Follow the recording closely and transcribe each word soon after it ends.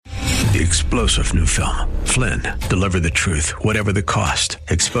the explosive new film, Flynn, Deliver the Truth, Whatever the Cost,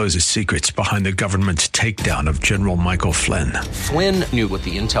 exposes secrets behind the government's takedown of General Michael Flynn. Flynn knew what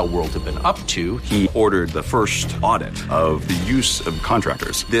the intel world had been up to. He ordered the first audit of the use of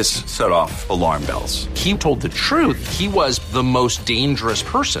contractors. This set off alarm bells. He told the truth. He was the most dangerous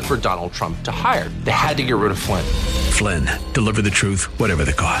person for Donald Trump to hire. They had to get rid of Flynn. Flynn, Deliver the Truth, Whatever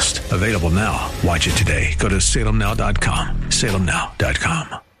the Cost. Available now. Watch it today. Go to salemnow.com.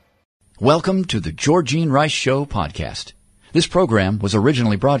 salemnow.com. Welcome to the Georgene Rice Show podcast. This program was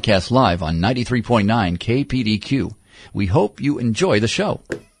originally broadcast live on 93.9 KPDQ. We hope you enjoy the show.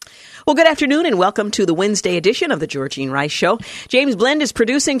 Well, good afternoon and welcome to the Wednesday edition of the Georgene Rice Show. James Blend is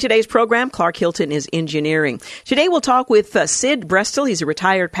producing today's program. Clark Hilton is engineering. Today we'll talk with Sid Brestel. He's a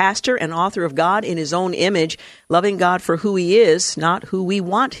retired pastor and author of God in His Own Image, Loving God for Who He Is, Not Who We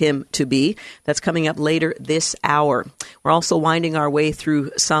Want Him to Be. That's coming up later this hour. We're also winding our way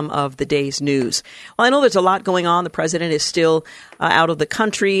through some of the day's news. Well, I know there's a lot going on. The president is still out of the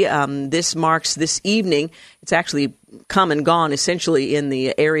country. This marks this evening. It's actually come and gone essentially in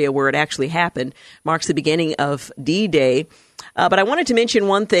the area where it actually happened, marks the beginning of D-Day. But I wanted to mention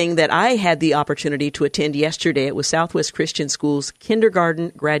one thing that I had the opportunity to attend yesterday. It was Southwest Christian School's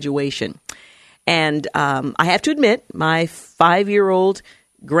kindergarten graduation. And I have to admit, my 5-year-old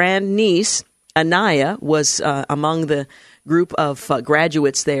grandniece, Anaya, was among the group of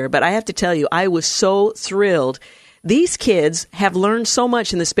graduates there. But I have to tell you, I was so thrilled. These kids have learned so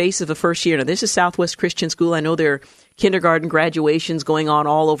much in the space of the first year. Now, this is Southwest Christian School. I know there are kindergarten graduations going on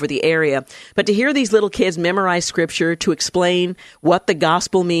all over the area. But to hear these little kids memorize scripture, to explain what the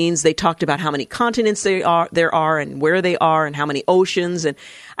gospel means, they talked about how many continents there are and where they are and how many oceans. And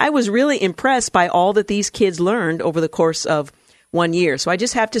I was really impressed by all that these kids learned over the course of 1 year. So I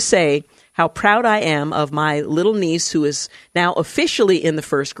just have to say how proud I am of my little niece, who is now officially in the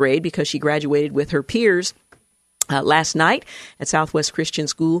first grade because she graduated with her peers last night at Southwest Christian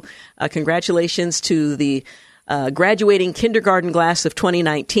School. Congratulations to the graduating kindergarten class of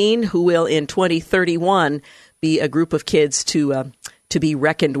 2019, who will in 2031 be a group of kids to be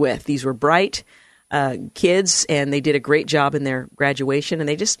reckoned with. These were bright kids, and they did a great job in their graduation, and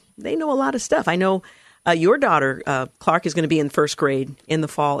they know a lot of stuff. I know your daughter, Clark, is going to be in first grade in the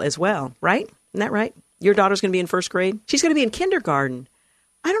fall as well, right? Isn't that right? Your daughter's going to be in first grade? She's going to be in kindergarten.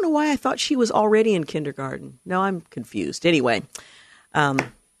 I don't know why I thought she was already in kindergarten. No, I'm confused. Anyway,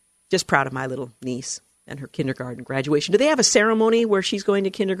 just proud of my little niece and her kindergarten graduation. Do they have a ceremony where she's going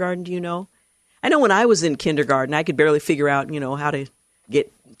to kindergarten? Do you know? I know when I was in kindergarten, I could barely figure out, how to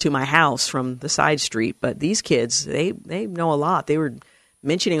get to my house from the side street. But these kids, they know a lot. They were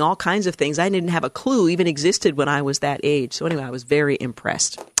mentioning all kinds of things I didn't have a clue even existed when I was that age. So anyway, I was very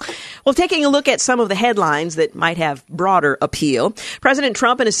impressed. Well, taking a look at some of the headlines that might have broader appeal, President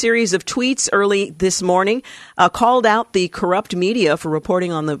Trump, in a series of tweets early this morning, called out the corrupt media for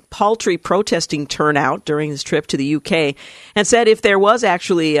reporting on the paltry protesting turnout during his trip to the UK, and said if there was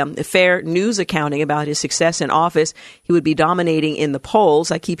actually a fair news accounting about his success in office, he would be dominating in the polls.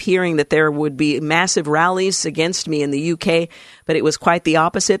 I keep hearing that there would be massive rallies against me in the UK, but it was quite the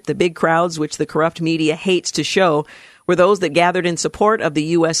opposite. The big crowds, which the corrupt media hates to show, were those that gathered in support of the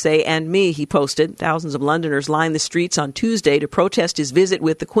USA and me, he posted. Thousands of Londoners lined the streets on Tuesday to protest his visit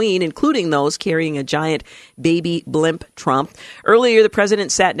with the Queen, including those carrying a giant baby blimp Trump. Earlier, the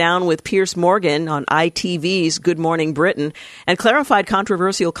president sat down with Piers Morgan on ITV's Good Morning Britain and clarified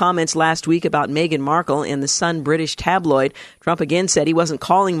controversial comments last week about Meghan Markle in the Sun British tabloid. Trump again said he wasn't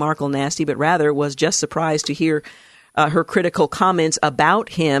calling Markle nasty, but rather was just surprised to hear her critical comments about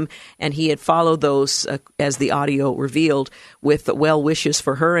him, and he had followed those, as the audio revealed, with well wishes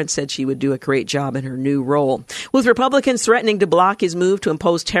for her and said she would do a great job in her new role. With Republicans threatening to block his move to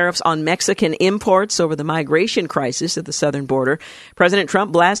impose tariffs on Mexican imports over the migration crisis at the southern border, President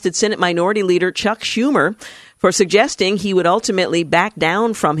Trump blasted Senate Minority Leader Chuck Schumer for suggesting he would ultimately back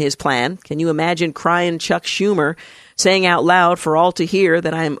down from his plan. Can you imagine crying Chuck Schumer saying out loud for all to hear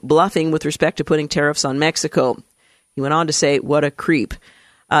that I am bluffing with respect to putting tariffs on Mexico? He went on to say, what a creep.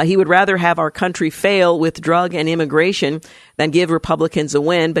 He would rather have our country fail with drug and immigration than give Republicans a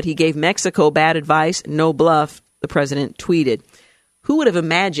win, but he gave Mexico bad advice, no bluff, the president tweeted. Who would have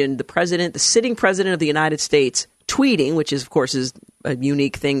imagined the sitting president of the United States tweeting, which is, of course, is a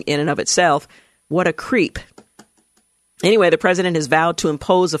unique thing in and of itself, what a creep. Anyway, the president has vowed to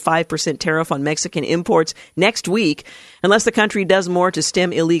impose a 5% tariff on Mexican imports next week unless the country does more to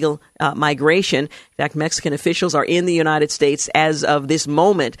stem illegal migration. In fact, Mexican officials are in the United States as of this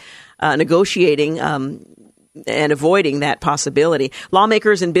moment negotiating and avoiding that possibility.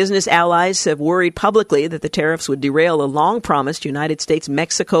 Lawmakers and business allies have worried publicly that the tariffs would derail a long-promised United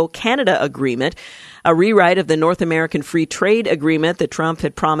States-Mexico-Canada agreement, a rewrite of the North American Free Trade Agreement that Trump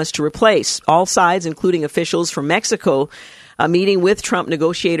had promised to replace. All sides, including officials from Mexico, meeting with Trump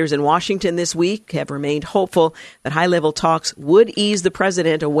negotiators in Washington this week, have remained hopeful that high-level talks would ease the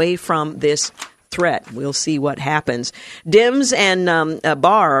president away from this threat. We'll see what happens. Dems and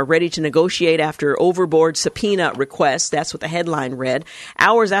Barr are ready to negotiate after overboard subpoena requests. That's what the headline read.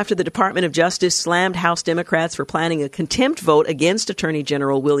 Hours after the Department of Justice slammed House Democrats for planning a contempt vote against Attorney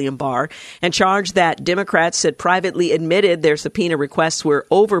General William Barr and charged that Democrats had privately admitted their subpoena requests were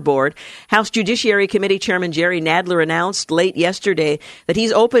overboard, House Judiciary Committee Chairman Jerry Nadler announced late yesterday that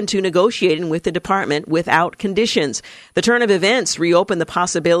he's open to negotiating with the department without conditions. The turn of events reopened the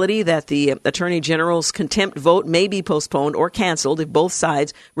possibility that the Attorney General's contempt vote may be postponed or canceled if both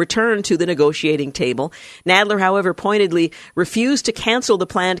sides return to the negotiating table. Nadler, however, pointedly refused to cancel the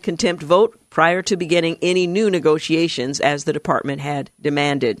planned contempt vote prior to beginning any new negotiations, as the department had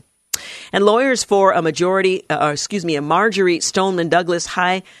demanded. And lawyers for a Marjory Stoneman Douglas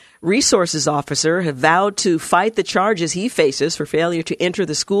High Resources officer have vowed to fight the charges he faces for failure to enter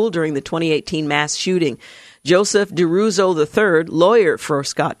the school during the 2018 mass shooting. Joseph DeRuzo III, lawyer for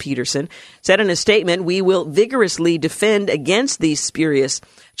Scott Peterson, said in a statement, "We will vigorously defend against these spurious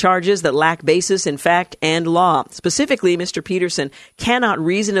charges that lack basis in fact and law. Specifically, Mr. Peterson cannot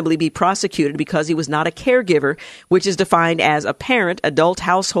reasonably be prosecuted because he was not a caregiver, which is defined as a parent, adult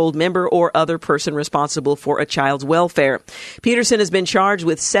household member, or other person responsible for a child's welfare." Peterson has been charged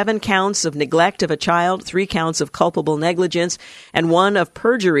with 7 counts of neglect of a child, 3 counts of culpable negligence, and 1 of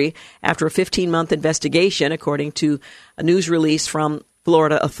perjury after a 15-month investigation, according to a news release from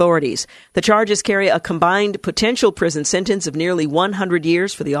Florida authorities. The charges carry a combined potential prison sentence of nearly 100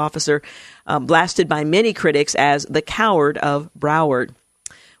 years for the officer, blasted by many critics as the coward of Broward.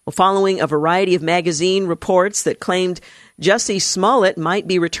 Well, following a variety of magazine reports that claimed Jussie Smollett might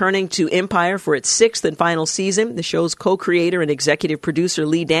be returning to Empire for its 6th and final season, the show's co-creator and executive producer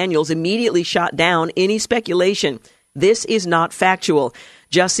Lee Daniels immediately shot down any speculation. This is not factual.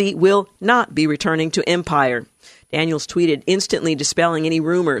 Jussie will not be returning to Empire. Daniels tweeted, instantly dispelling any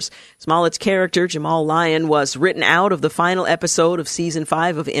rumors. Smollett's character, Jamal Lyon, was written out of the final episode of Season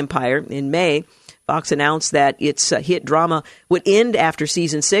 5 of Empire in May. Fox announced that its hit drama would end after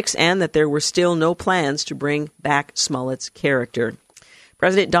Season 6 and that there were still no plans to bring back Smollett's character.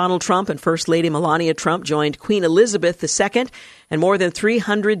 President Donald Trump and First Lady Melania Trump joined Queen Elizabeth II and more than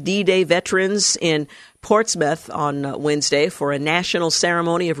 300 D-Day veterans in Portsmouth on Wednesday for a national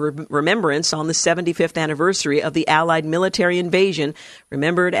ceremony of remembrance on the 75th anniversary of the Allied military invasion,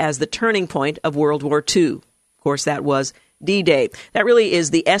 remembered as the turning point of World War II. Of course, that was D-Day. That really is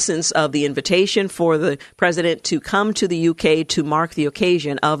the essence of the invitation for the president to come to the UK to mark the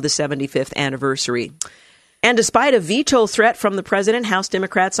occasion of the 75th anniversary. And despite a veto threat from the president, House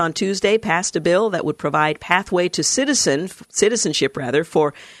Democrats on Tuesday passed a bill that would provide pathway to citizenship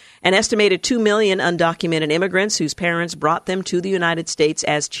for an estimated 2 million undocumented immigrants whose parents brought them to the United States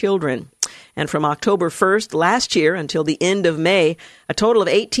as children. And from October 1st last year until the end of May, a total of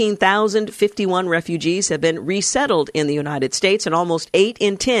 18,051 refugees have been resettled in the United States, and almost 8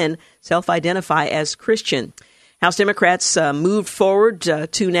 in 10 self-identify as Christian. House Democrats moved forward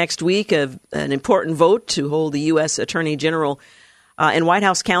to next week an important vote to hold the U.S. Attorney General and White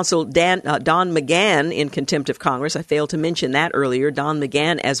House counsel Don McGahn in contempt of Congress. I failed to mention that earlier. Don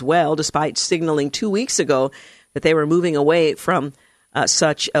McGahn as well, despite signaling 2 weeks ago that they were moving away from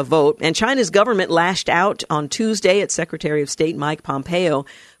such a vote. And China's government lashed out on Tuesday at Secretary of State Mike Pompeo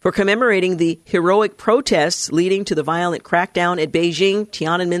for commemorating the heroic protests leading to the violent crackdown at Beijing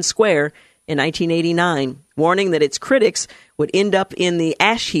Tiananmen Square in 1989, warning that its critics would end up in the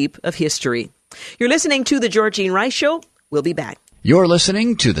ash heap of history. You're listening to The Georgene Rice Show. We'll be back. You're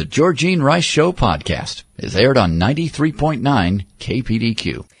listening to The Georgene Rice Show podcast. It's aired on 93.9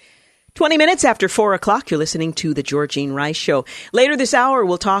 KPDQ. 20 minutes after 4 o'clock, you're listening to The Georgene Rice Show. Later this hour,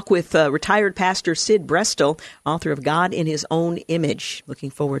 we'll talk with retired pastor Sid Brestel, author of God in His Own Image. Looking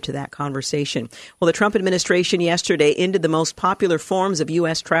forward to that conversation. Well, the Trump administration yesterday ended the most popular forms of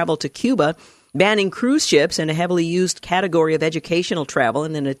U.S. travel to Cuba, banning cruise ships and a heavily used category of educational travel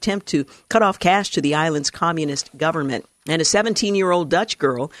in an attempt to cut off cash to the island's communist government. And a 17-year-old Dutch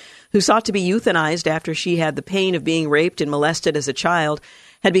girl who sought to be euthanized after she had the pain of being raped and molested as a child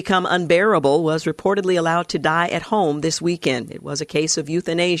had become unbearable was reportedly allowed to die at home this weekend. It was a case of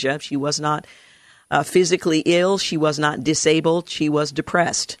euthanasia. She was not physically ill. She was not disabled. She was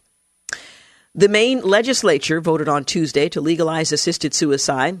depressed. The Maine legislature voted on Tuesday to legalize assisted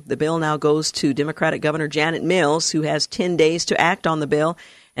suicide. The bill now goes to Democratic Governor Janet Mills, who has 10 days to act on the bill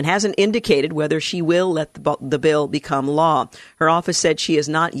and hasn't indicated whether she will let the bill become law. Her office said she has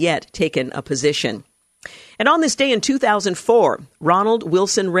not yet taken a position. And on this day in 2004, Ronald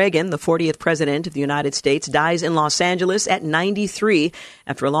Wilson Reagan, the 40th president of the United States, dies in Los Angeles at 93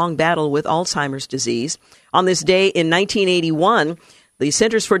 after a long battle with Alzheimer's disease. On this day in 1981, the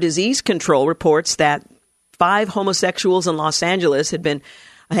Centers for Disease Control reports that 5 homosexuals in Los Angeles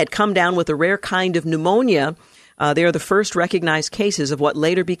had come down with a rare kind of pneumonia. They are the first recognized cases of what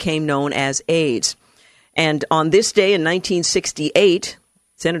later became known as AIDS. And on this day in 1968,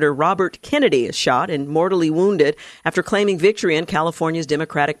 Senator Robert Kennedy is shot and mortally wounded after claiming victory in California's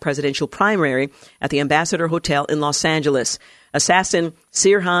Democratic presidential primary at the Ambassador Hotel in Los Angeles. Assassin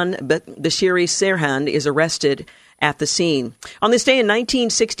Sirhan Bashiri Sirhan is arrested at the scene. On this day in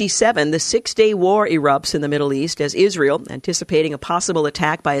 1967, the Six-Day War erupts in the Middle East as Israel, anticipating a possible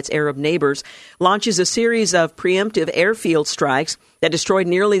attack by its Arab neighbors, launches a series of preemptive airfield strikes that destroyed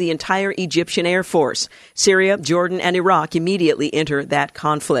nearly the entire Egyptian Air Force. Syria, Jordan, and Iraq immediately enter that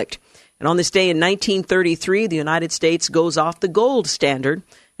conflict. And on this day in 1933, the United States goes off the gold standard.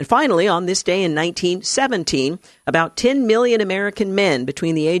 And finally, on this day in 1917, about 10 million American men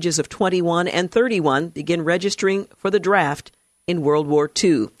between the ages of 21 and 31 begin registering for the draft in World War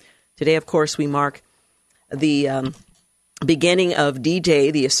II. Today, of course, we mark the beginning of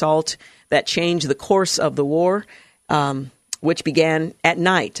D-Day, the assault that changed the course of the war, which began at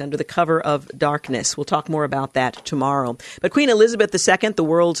night under the cover of darkness. We'll talk more about that tomorrow. But Queen Elizabeth II, the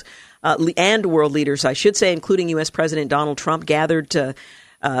world leaders, I should say, including U.S. President Donald Trump, gathered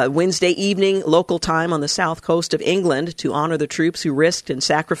Wednesday evening local time on the south coast of England to honor the troops who risked and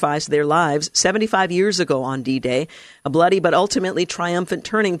sacrificed their lives 75 years ago on D-Day, a bloody but ultimately triumphant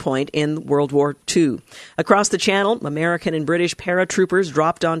turning point in World War II. Across the Channel, American and British paratroopers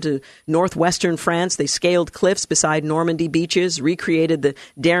dropped onto northwestern France. They scaled cliffs beside Normandy beaches, recreated the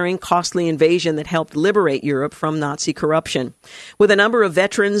daring, costly invasion that helped liberate Europe from Nazi corruption. With a number of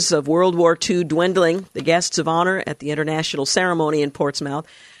veterans of World War II dwindling, the guests of honor at the international ceremony in Portsmouth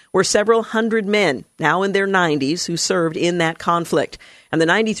were several hundred men, now in their 90s, who served in that conflict. And the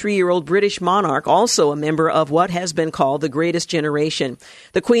 93-year-old British monarch, also a member of what has been called the Greatest Generation.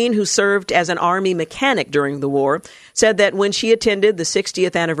 The Queen, who served as an army mechanic during the war, said that when she attended the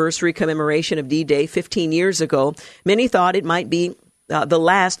 60th anniversary commemoration of D-Day 15 years ago, many thought it might be the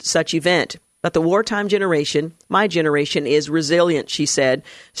last such event. But the wartime generation, my generation, is resilient, she said,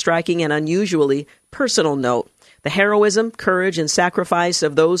 striking an unusually personal note. The heroism, courage, and sacrifice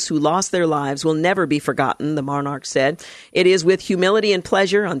of those who lost their lives will never be forgotten, the monarch said. It is with humility and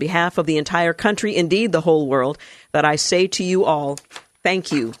pleasure on behalf of the entire country, indeed the whole world, that I say to you all,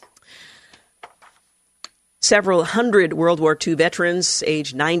 thank you. Several hundred World War II veterans,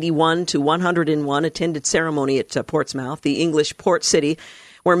 aged 91 to 101, attended ceremony at Portsmouth, the English port city,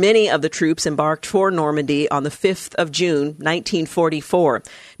 where many of the troops embarked for Normandy on the 5th of June, 1944.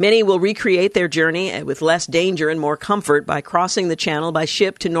 Many will recreate their journey with less danger and more comfort by crossing the Channel by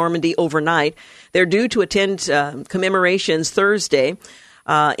ship to Normandy overnight. They're due to attend commemorations Thursday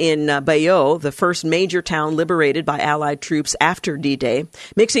in Bayeux, the first major town liberated by Allied troops after D-Day.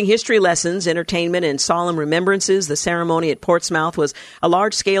 Mixing history lessons, entertainment, and solemn remembrances, the ceremony at Portsmouth was a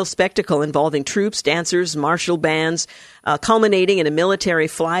large-scale spectacle involving troops, dancers, martial bands, culminating in a military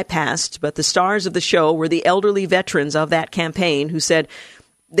fly-past. But the stars of the show were the elderly veterans of that campaign who said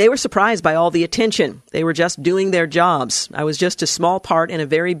they were surprised by all the attention. They were just doing their jobs. I was just a small part in a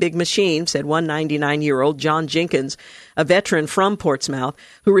very big machine, said one 99-year-old John Jenkins, a veteran from Portsmouth,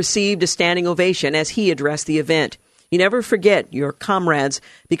 who received a standing ovation as he addressed the event. You never forget your comrades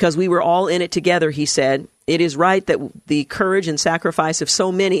because we were all in it together, he said. It is right that the courage and sacrifice of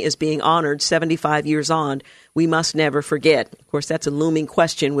so many is being honored 75 years on. We must never forget. Of course, that's a looming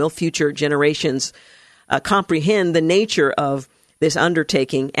question. Will future generations comprehend the nature of this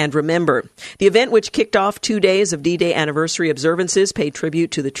undertaking and remember? The event, which kicked off 2 days of D-Day anniversary observances, paid tribute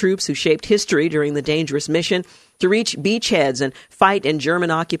to the troops who shaped history during the dangerous mission to reach beachheads and fight in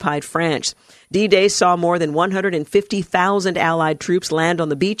German-occupied France. D-Day saw more than 150,000 Allied troops land on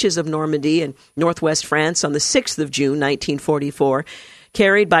the beaches of Normandy and northwest France on the 6th of June, 1944,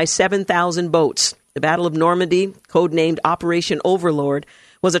 carried by 7,000 boats. The Battle of Normandy, codenamed Operation Overlord,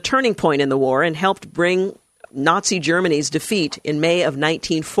 was a turning point in the war and helped bring Nazi Germany's defeat in May of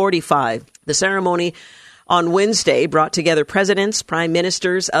 1945. The ceremony on Wednesday brought together presidents, prime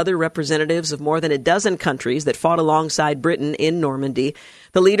ministers, other representatives of more than a dozen countries that fought alongside Britain in Normandy.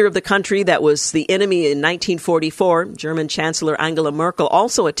 The leader of the country that was the enemy in 1944, German Chancellor Angela Merkel,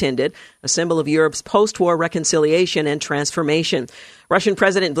 also attended, a symbol of Europe's post-war reconciliation and transformation. Russian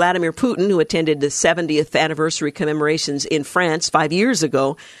President Vladimir Putin, who attended the 70th anniversary commemorations in France 5 years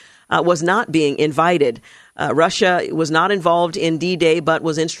ago, was not being invited. Russia was not involved in D-Day, but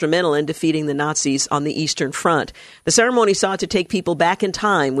was instrumental in defeating the Nazis on the Eastern Front. The ceremony sought to take people back in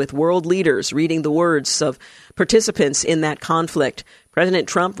time, with world leaders reading the words of participants in that conflict. President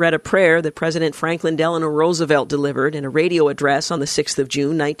Trump read a prayer that President Franklin Delano Roosevelt delivered in a radio address on the 6th of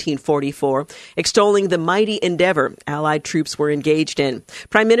June, 1944, extolling the mighty endeavor Allied troops were engaged in.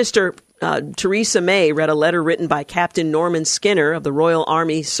 Prime Minister Theresa May read a letter written by Captain Norman Skinner of the Royal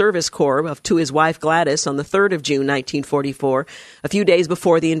Army Service Corps to his wife Gladys on the 3rd of June, 1944, a few days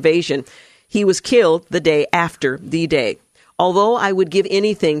before the invasion. He was killed the day after D-Day. Although I would give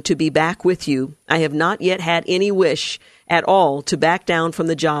anything to be back with you, I have not yet had any wish at all to back down from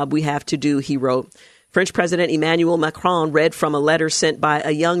the job we have to do, he wrote. French President Emmanuel Macron read from a letter sent by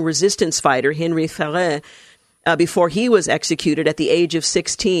a young resistance fighter, Henri Ferret, before he was executed at the age of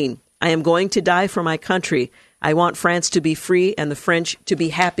 16. I am going to die for my country. I want France to be free and the French to be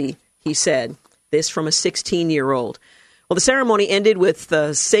happy, he said. This from a 16-year-old. Well, the ceremony ended with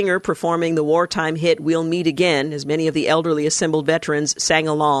the singer performing the wartime hit We'll Meet Again, as many of the elderly assembled veterans sang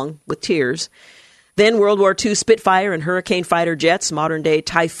along with tears. Then World War II Spitfire and Hurricane fighter jets, modern-day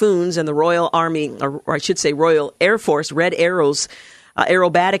Typhoons, and the Royal Army, or I should say Royal Air Force, Red Arrows,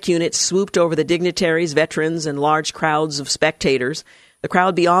 aerobatic units swooped over the dignitaries, veterans, and large crowds of spectators. The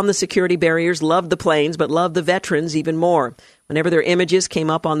crowd beyond the security barriers loved the planes, but loved the veterans even more. Whenever their images came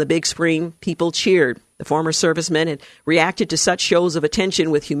up on the big screen, people cheered. The former servicemen had reacted to such shows of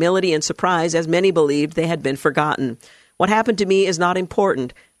attention with humility and surprise, as many believed they had been forgotten. What happened to me is not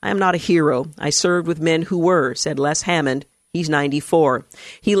important. I am not a hero. I served with men who were, said Les Hammond. He's 94.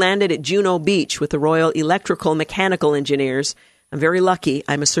 He landed at Juno Beach with the Royal Electrical Mechanical Engineers. I'm very lucky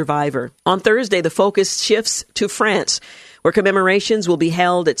I'm a survivor. On Thursday, the focus shifts to France, where commemorations will be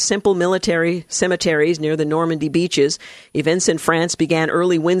held at simple military cemeteries near the Normandy beaches. Events in France began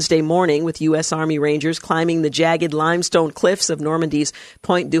early Wednesday morning with U.S. Army Rangers climbing the jagged limestone cliffs of Normandy's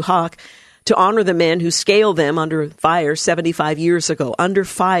Pointe du Hoc to honor the men who scaled them under fire 75 years ago. Under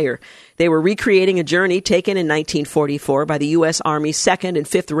fire. They were recreating a journey taken in 1944 by the U.S. Army's 2nd and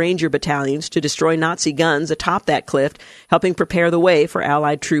 5th Ranger Battalions to destroy Nazi guns atop that cliff, helping prepare the way for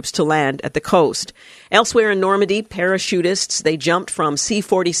Allied troops to land at the coast. Elsewhere in Normandy, parachutists, they jumped from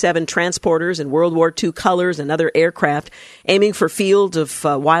C-47 transporters and World War II colors and other aircraft, aiming for fields of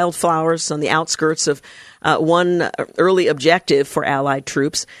wildflowers on the outskirts of one early objective for Allied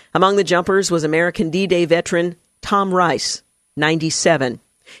troops. Among the jumpers was American D-Day veteran Tom Rice, 97.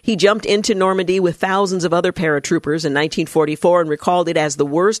 He jumped into Normandy with thousands of other paratroopers in 1944 and recalled it as the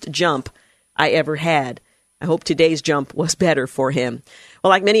worst jump I ever had. I hope today's jump was better for him. Well,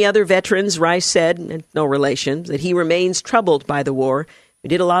 like many other veterans, Rice said, and no relation, that he remains troubled by the war. We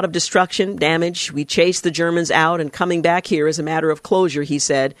did a lot of destruction, damage. We chased the Germans out, and coming back here is a matter of closure, he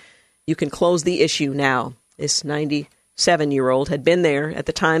said. You can close the issue now. This 97-year-old had been there at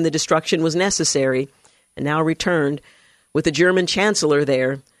the time the destruction was necessary and now returned with the German chancellor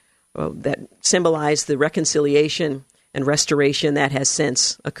there that symbolized the reconciliation and restoration that has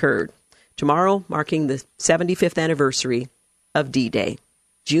since occurred. Tomorrow, marking the 75th anniversary of D-Day,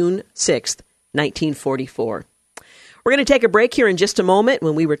 June 6th, 1944. We're going to take a break here in just a moment.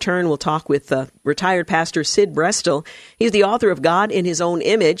 When we return, we'll talk with retired pastor Sid Brestel. He's the author of God in His Own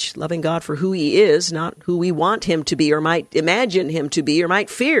Image, loving God for who He is, not who we want Him to be or might imagine Him to be or might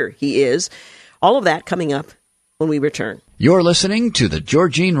fear He is. All of that coming up when we return. You're listening to the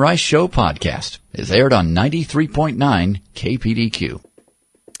Georgene Rice Show podcast. It's aired on 93.9 KPDQ.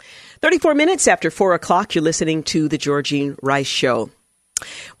 34 minutes after 4 o'clock, you're listening to the Georgene Rice Show.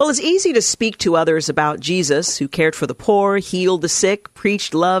 Well, it's easy to speak to others about Jesus, who cared for the poor, healed the sick,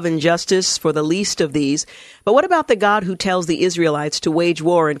 preached love and justice for the least of these. But what about the God who tells the Israelites to wage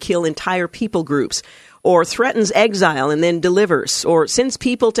war and kill entire people groups, or threatens exile and then delivers, or sends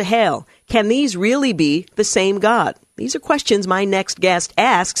people to hell? Can these really be the same God? These are questions my next guest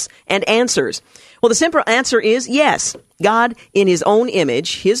asks and answers. Well, the simple answer is yes. God in His Own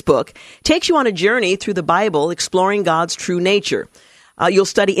Image, his book, takes you on a journey through the Bible exploring God's true nature. You'll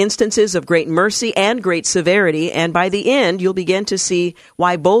study instances of great mercy and great severity, and by the end, you'll begin to see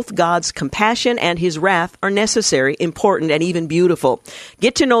why both God's compassion and His wrath are necessary, important, and even beautiful.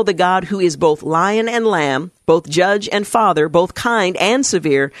 Get to know the God who is both lion and lamb, both judge and father, both kind and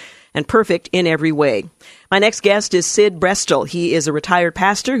severe, and perfect in every way. My next guest is Sid Brestel. He is a retired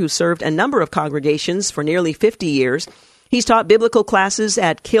pastor who served a number of congregations for nearly 50 years. He's taught biblical classes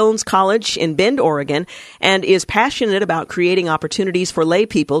at Kilns College in Bend, Oregon, and is passionate about creating opportunities for lay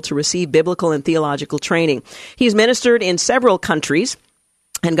people to receive biblical and theological training. He's ministered in several countries,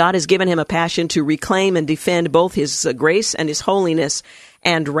 and God has given him a passion to reclaim and defend both his grace and his holiness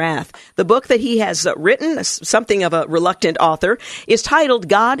and wrath. The book that he has written, something of a reluctant author, is titled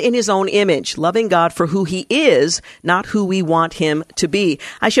God in His Own Image, Loving God for Who He Is, Not Who We Want Him to Be.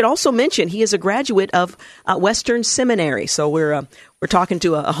 I should also mention he is a graduate of Western Seminary, so we're talking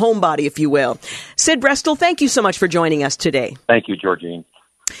to a homebody, if you will. Sid Brestel, thank you so much for joining us today. Thank you, Georgene.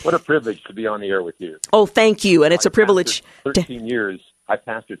 What a privilege to be on the air with you. Oh, thank you, and it's a privilege. I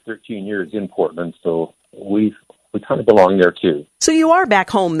pastored 13 years in Portland, so we kind of belong there, too. So you are back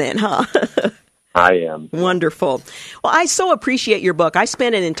home then, huh? I am. Wonderful. Well, I so appreciate your book. I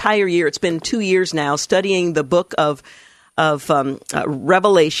spent an entire year, it's been 2 years now, studying the book of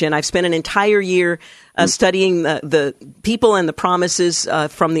Revelation. I've spent an entire year studying the people and the promises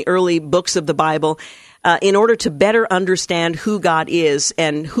from the early books of the Bible in order to better understand who God is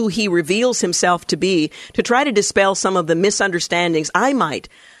and who He reveals Himself to be, to try to dispel some of the misunderstandings I might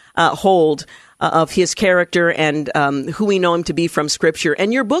hold of His character and who we know Him to be from Scripture.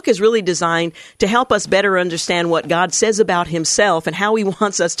 And your book is really designed to help us better understand what God says about Himself and how He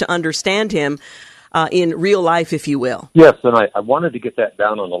wants us to understand Him in real life, if you will. Yes, and I wanted to get that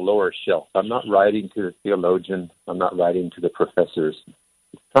down on a lower shelf. I'm not writing to the theologian. I'm not writing to the professors.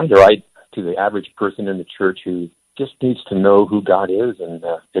 I'm trying to write to the average person in the church who just needs to know who God is and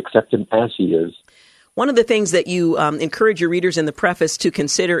accept Him as He is. One of the things that you encourage your readers in the preface to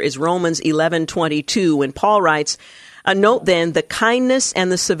consider is Romans 11:22, when Paul writes, "Note then the kindness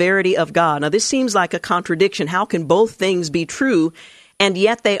and the severity of God." Now, this seems like a contradiction. How can both things be true? And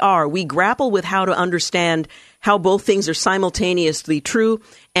yet they are. We grapple with how to understand how both things are simultaneously true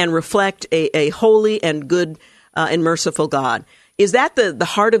and reflect a holy and good and merciful God. Is that the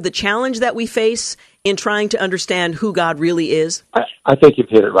heart of the challenge that we face in trying to understand who God really is? I think you've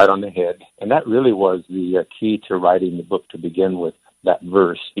hit it right on the head. And that really was the key to writing the book to begin with, that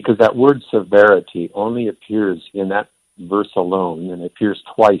verse. Because that word severity only appears in that verse alone, and it appears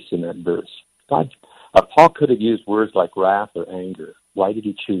twice in that verse. Paul could have used words like wrath or anger. Why did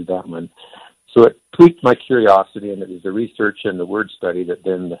he choose that one? So it piqued my curiosity, and it was the research and the word study that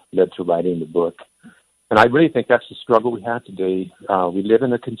then led to writing the book. And I really think that's the struggle we have today. We live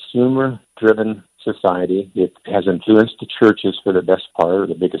in a consumer-driven society. It has influenced the churches for the best part, or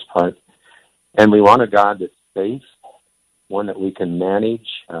the biggest part. And we want a God that's safe, one that we can manage.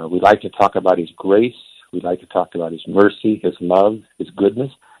 We like to talk about His grace. We like to talk about His mercy, His love, His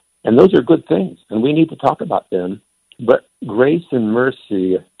goodness. And those are good things, and we need to talk about them. But grace and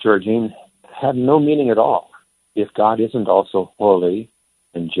mercy, Georgene, have no meaning at all if God isn't also holy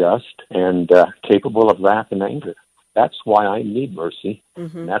and just and capable of wrath and anger. That's why I need mercy,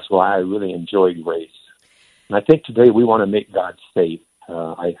 and that's why I really enjoy grace. And I think today we want to make God safe.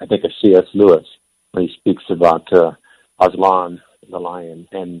 I think of C.S. Lewis when he speaks about Aslan, the lion,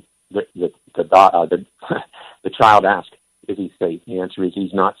 and the child asks, is he safe? The answer is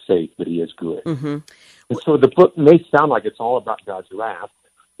he's not safe, but he is good. Mm-hmm. And so the book may sound like it's all about God's wrath.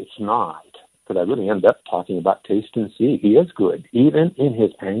 It's not. But I really end up talking about taste and see. He is good. Even in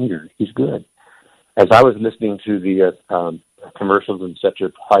His anger, He's good. As I was listening to the commercials and such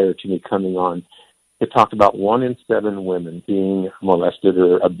prior to me coming on, it talked about 1 in 7 women being molested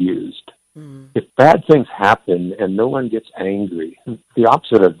or abused. Mm. If bad things happen and no one gets angry, the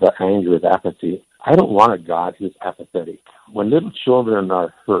opposite of anger is apathy. I don't want a God who's apathetic. When little children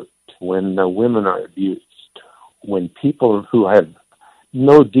are hurt, when women are abused, when people who have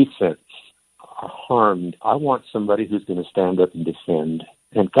no defense are harmed, I want somebody who's going to stand up and defend.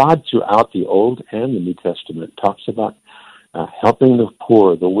 And God, throughout the Old and the New Testament, talks about helping the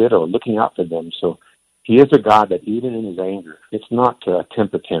poor, the widow, looking out for them. So He is a God that even in His anger, it's not a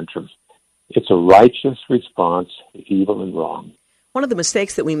temper tantrum. It's a righteous response to evil and wrong. One of the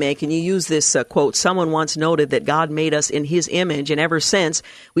mistakes that we make, and you use this quote, someone once noted that God made us in His image, and ever since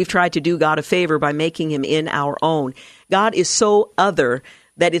we've tried to do God a favor by making Him in our own. God is so other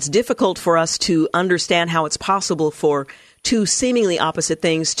that it's difficult for us to understand how it's possible for two seemingly opposite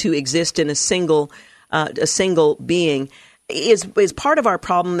things to exist in a single being. Is part of our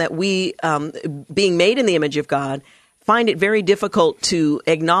problem that we, being made in the image of God, find it very difficult to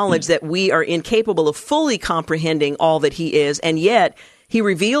acknowledge that we are incapable of fully comprehending all that He is, and yet He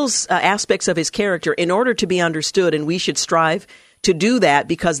reveals aspects of His character in order to be understood, and we should strive to do that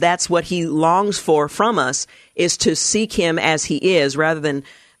because that's what He longs for from us, is to seek Him as He is rather than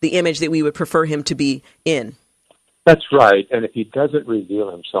the image that we would prefer him to be in. That's right. And if he doesn't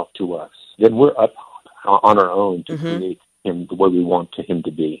reveal himself to us, then we're up on our own to create him the way we want him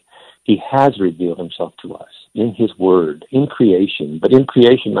to be. He has revealed himself to us in his word, in creation. But in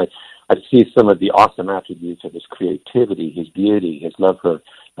creation, I see some of the awesome attributes of his creativity, his beauty, his love for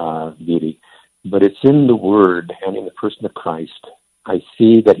beauty. But it's in the word and in the person of Christ. I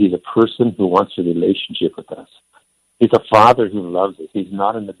see that he's a person who wants a relationship with us. He's a father who loves us. He's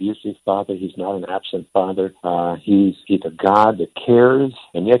not an abusive father. He's not an absent father. He's a God that cares,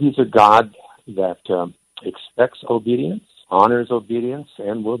 and yet he's a God that expects obedience, honors obedience,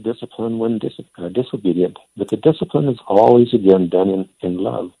 and will discipline when disobedient. But the discipline is always, again, done in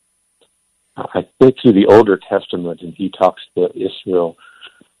love. I think through the Older Testament, and he talks to Israel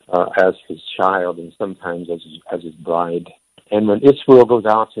as his child and sometimes as his bride. And when Israel goes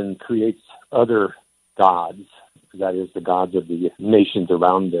out and creates other gods, that is, the gods of the nations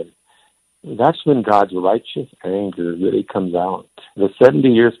around them, that's when God's righteous anger really comes out. The 70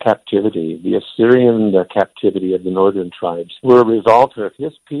 years captivity, the Assyrian captivity of the northern tribes, were a result of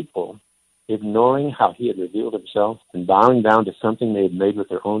his people ignoring how he had revealed himself and bowing down to something they had made with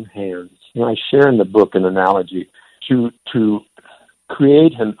their own hands. You know, I share in the book an analogy to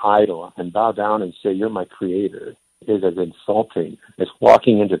create an idol and bow down and say, "You're my creator," is as insulting as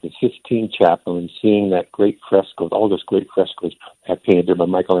walking into the Sistine Chapel and seeing that great frescoes, all those great frescoes painted by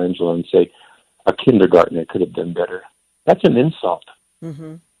Michelangelo, and say, a kindergartner could have done better. That's an insult.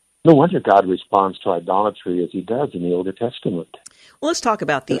 Mm-hmm. No wonder God responds to idolatry as he does in the Older Testament. Well, let's talk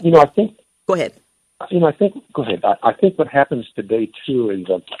about the... I think... Go ahead. Go ahead. I think what happens today, too, is...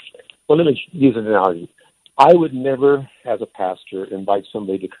 well, let me use an analogy. I would never, as a pastor, invite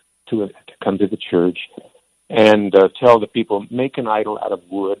somebody to come to the church and tell the people, make an idol out of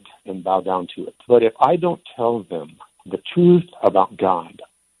wood and bow down to it. But if I don't tell them the truth about God,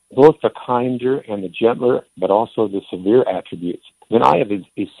 both the kinder and the gentler, but also the severe attributes, then I have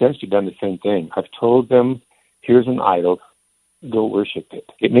essentially done the same thing. I've told them, here's an idol, go worship it.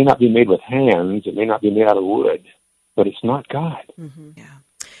 It may not be made with hands, it may not be made out of wood, but it's not God. Mm-hmm. Yeah.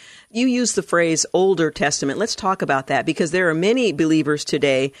 You use the phrase Older Testament. Let's talk about that, because there are many believers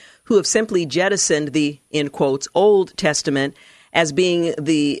today who have simply jettisoned the, in quotes, Old Testament as being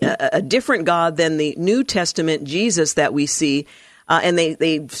a different God than the New Testament Jesus that we see, and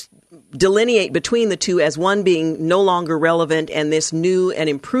they delineate between the two as one being no longer relevant and this new and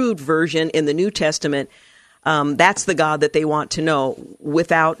improved version in the New Testament. That's the God that they want to know,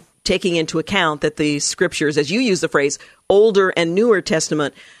 without taking into account that the scriptures, as you use the phrase, Older and Newer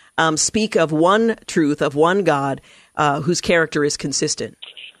Testament, speak of one truth, of one God, whose character is consistent.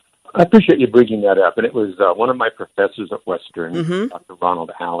 I appreciate you bringing that up. And it was one of my professors at Western, Dr.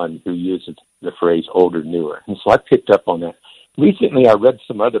 Ronald Allen, who uses the phrase older, newer. And so I picked up on that. Recently, I read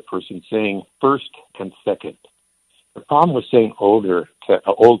some other person saying first and second. The problem with saying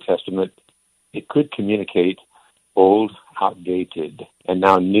Old Testament, it could communicate old, outdated, and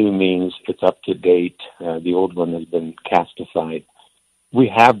now new means it's up to date. The old one has been cast aside.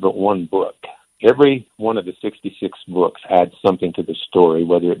 We have but one book. Every one of the 66 books adds something to the story,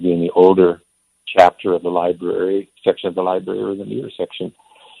 whether it be in the older chapter of the library, section of the library, or the newer section.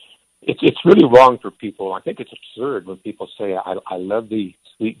 It's really wrong for people. I think it's absurd when people say, I love the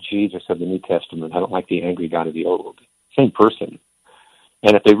sweet Jesus of the New Testament. I don't like the angry God of the Old. Same person.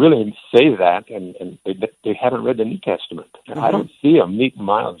 And if they really say that, and they haven't read the New Testament. And I don't see a meek,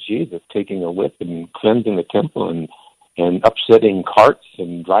 mild Jesus taking a whip and cleansing the temple and upsetting carts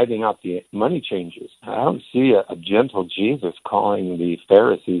and driving out the money changers. I don't see a gentle Jesus calling the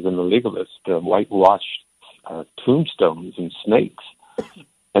Pharisees and the legalists whitewashed tombstones and snakes.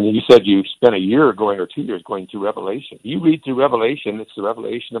 And then you said you spent a year or 2 years going through Revelation. You read through Revelation, it's the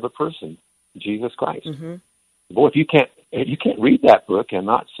revelation of a person, Jesus Christ. Mm-hmm. Boy, if you can't read that book and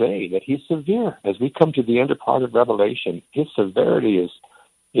not say that he's severe. As we come to the end part of Revelation, his severity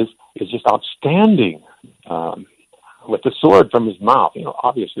is just outstanding. With the sword from his mouth,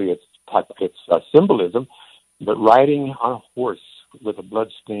 obviously it's symbolism, but riding on a horse with a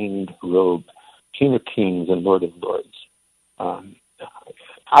blood-stained robe, King of Kings and Lord of Lords.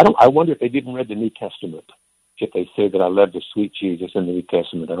 I wonder if they didn't read the New Testament. If they say that I love the sweet Jesus in the New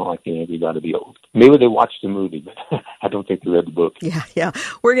Testament, I don't like the angry God of the Old. Maybe they watched the movie, but I don't think they read the book. Yeah.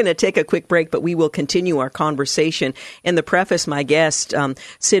 We're going to take a quick break, but we will continue our conversation. In the preface, my guest,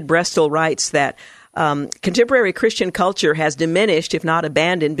 Sid Brestel, writes that contemporary Christian culture has diminished, if not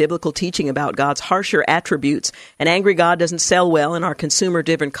abandoned, biblical teaching about God's harsher attributes. An angry God doesn't sell well in our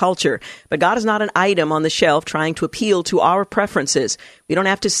consumer-driven culture. But God is not an item on the shelf trying to appeal to our preferences. We don't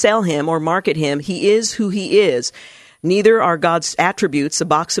have to sell him or market him. He is who he is. Neither are God's attributes a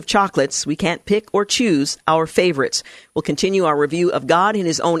box of chocolates. We can't pick or choose our favorites. We'll continue our review of God in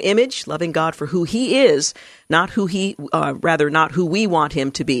his own image, loving God for who he is, not who we want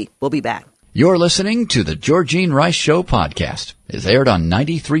him to be. We'll be back. You're listening to the Georgene Rice Show podcast. It's aired on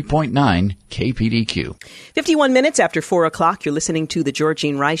 93.9 KPDQ. 51 minutes after 4 o'clock, you're listening to the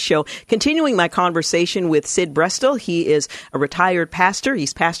Georgene Rice Show. Continuing my conversation with Sid Brestel. He is a retired pastor.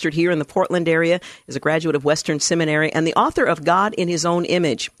 He's pastored here in the Portland area, is a graduate of Western Seminary, and the author of God in His Own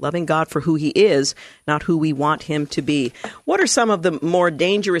Image, loving God for who he is, not who we want him to be. What are some of the more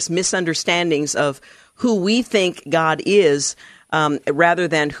dangerous misunderstandings of who we think God is, rather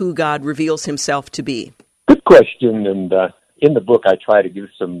than who God reveals himself to be? Good question. And in the book, I try to give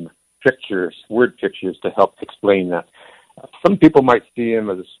some pictures, word pictures, to help explain that. Some people might see him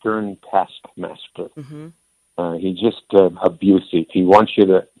as a stern taskmaster. Mm-hmm. He's just abusive. He wants you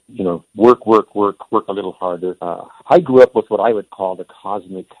to, work a little harder. I grew up with what I would call the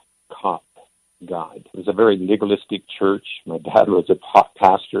cosmic cop God. It was a very legalistic church. My dad was a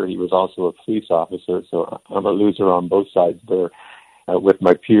pastor. He was also a police officer, so I'm a loser on both sides there with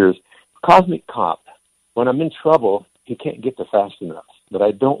my peers. Cosmic cop. When I'm in trouble, he can't get there fast enough. But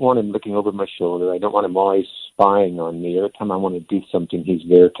I don't want him looking over my shoulder. I don't want him always spying on me. Every time I want to do something, he's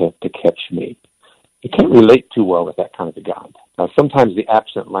there to catch me. You can't relate too well with that kind of a God. Sometimes the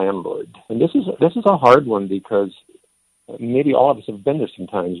absent landlord. And this is a hard one, because maybe all of us have been there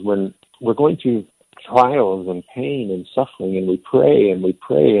sometimes when we're going through trials and pain and suffering, and we pray, and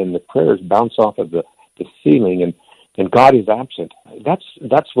the prayers bounce off of the ceiling, and God is absent.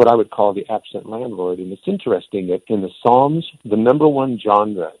 That's what I would call the absent landlord. And it's interesting that in the Psalms, the number one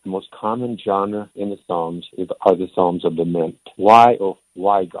genre, the most common genre in the Psalms are the Psalms of lament. Why, oh,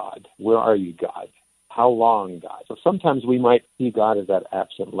 why, God? Where are you, God? How long, God? So sometimes we might see God as that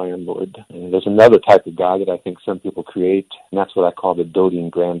absent landlord. And there's another type of God that I think some people create, and that's what I call the doting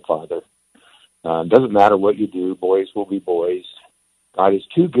grandfather. Doesn't matter what you do, boys will be boys. God is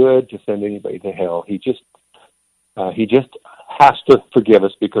too good to send anybody to hell. He just has to forgive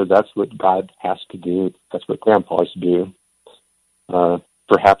us, because that's what God has to do. That's what grandpas do.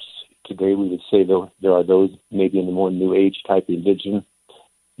 Perhaps today we would say there are those maybe in the more New Age type religion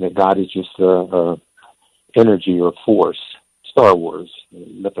that God is just energy or force. Star Wars,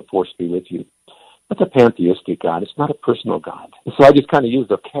 let the force be with you. That's a pantheistic God. It's not a personal God. So I just kind of use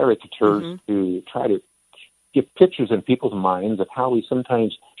the caricatures to try to give pictures in people's minds of how we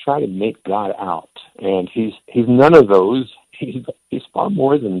sometimes try to make God out. And he's none of those. He's far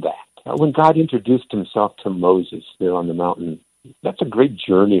more than that. When God introduced himself to Moses there on the mountain, that's a great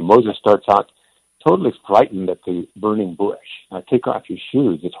journey. Moses starts out totally frightened at the burning bush. Take off your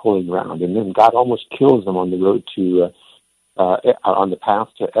shoes, it's holy ground. And then God almost kills him on the road to, on the path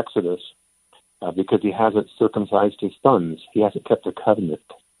to Exodus, because he hasn't circumcised his sons. He hasn't kept a covenant,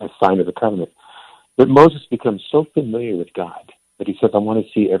 a sign of the covenant. But Moses becomes so familiar with God that he says, I want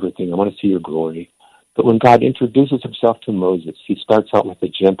to see everything. I want to see your glory. But when God introduces himself to Moses, he starts out with the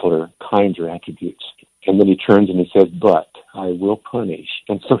gentler, kinder attributes. And then he turns and he says, but I will punish.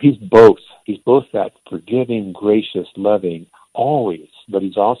 And so he's both. He's both that forgiving, gracious, loving, always. But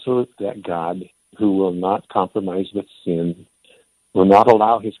he's also that God who will not compromise with sin, will not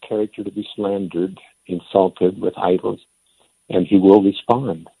allow his character to be slandered, insulted with idols, and he will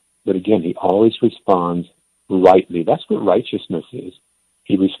respond. But again, he always responds rightly. That's what righteousness is.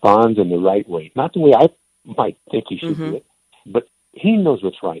 He responds in the right way. Not the way I might think he should do it, but he knows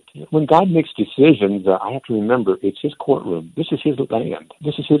what's right. When God makes decisions, I have to remember it's his courtroom. This is his land.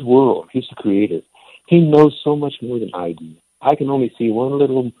 This is his world. He's the creator. He knows so much more than I do. I can only see one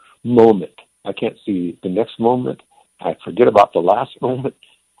little moment. I can't see the next moment. I forget about the last moment.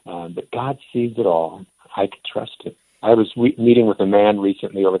 But God sees it all. I can trust him. I was meeting with a man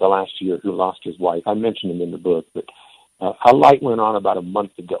recently over the last year who lost his wife. I mentioned him in the book, but a light went on about a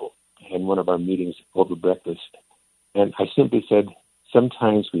month ago in one of our meetings over breakfast. And I simply said,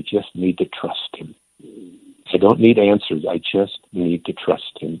 sometimes we just need to trust him. I don't need answers. I just need to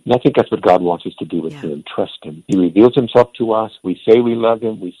trust him. And I think that's what God wants us to do with him, trust him. He reveals himself to us. We say we love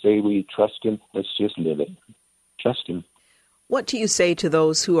him. We say we trust him. Let's just live it. Trust him. What do you say to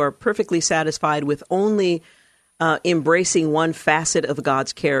those who are perfectly satisfied with only embracing one facet of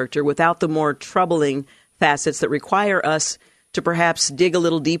God's character without the more troubling facets that require us to perhaps dig a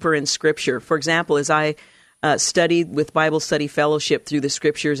little deeper in Scripture? For example, as I studied with Bible Study Fellowship through the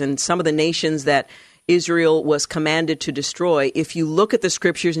Scriptures and some of the nations that Israel was commanded to destroy, if you look at the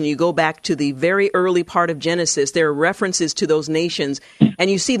Scriptures and you go back to the very early part of Genesis, there are references to those nations, and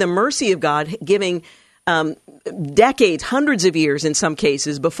you see the mercy of God giving decades, hundreds of years in some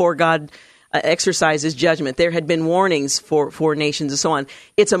cases, before God exercises judgment. There had been warnings for nations and so on.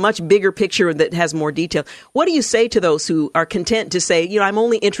 It's a much bigger picture that has more detail. What do you say to those who are content to say, I'm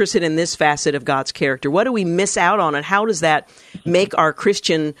only interested in this facet of God's character? What do we miss out on, and how does that make our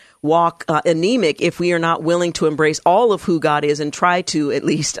Christian walk anemic if we are not willing to embrace all of who God is and try to at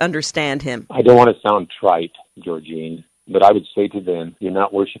least understand him? I don't want to sound trite, Georgine, but I would say to them, you're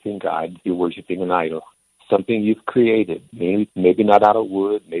not worshiping God, you're worshiping an idol. Something you've created, maybe not out of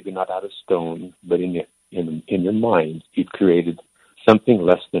wood, maybe not out of stone, but in your mind, you've created something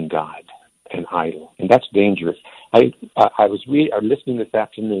less than God, an idol, and that's dangerous. I was listening this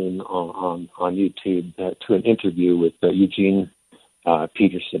afternoon on YouTube to an interview with Eugene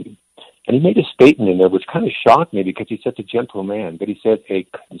Peterson, and he made a statement in there which kind of shocked me because he's such a gentle man. But he said a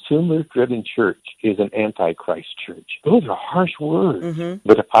consumer-driven church is an antichrist church. Those are harsh words. Mm-hmm.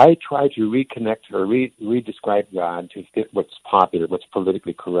 But if I try to reconnect or redescribe God to fit what's popular, what's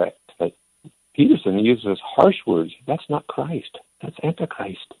politically correct, like Peterson uses harsh words. That's not Christ. That's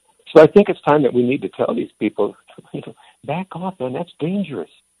antichrist. So I think it's time that we need to tell these people, back off, man. That's dangerous.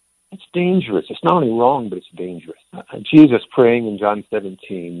 It's dangerous. It's not only wrong, but it's dangerous. Jesus praying in John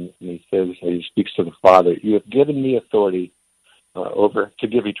 17, and he says, he speaks to the Father, you have given me authority to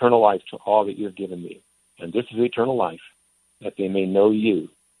give eternal life to all that you have given me. And this is eternal life, that they may know you,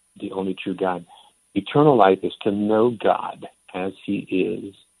 the only true God. Eternal life is to know God as he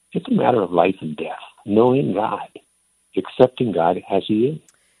is. It's a matter of life and death, knowing God, accepting God as he is.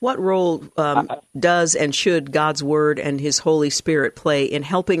 What role does and should God's Word and his Holy Spirit play in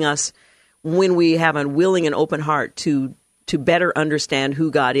helping us when we have a willing and open heart to better understand who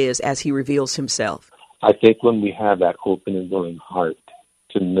God is as he reveals himself? I think when we have that open and willing heart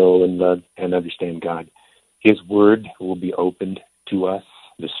to know and love and understand God, his Word will be opened to us.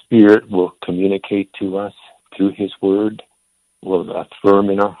 The Spirit will communicate to us through his Word, will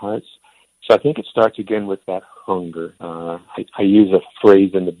affirm in our hearts. So I think it starts again with that hunger. I use a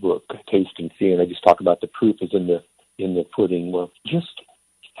phrase in the book, Taste and See, and I just talk about the proof is in the pudding. Well, just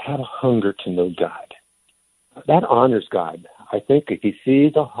have a hunger to know God. That honors God. I think if he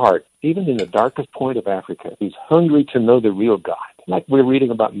sees a heart, even in the darkest point of Africa, who's hungry to know the real God, like we're reading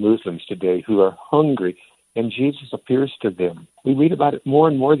about Muslims today who are hungry, and Jesus appears to them. We read about it more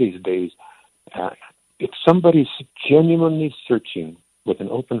and more these days. If somebody's genuinely searching with an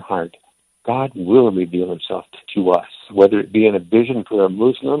open heart, God will reveal himself to us, whether it be in a vision for a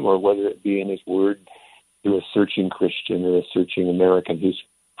Muslim or whether it be in his Word through a searching Christian or a searching American who's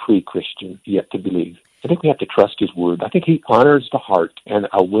pre-Christian, yet to believe. I think we have to trust his Word. I think he honors the heart and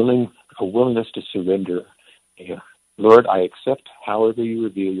a willingness to surrender. Yeah. Lord, I accept however you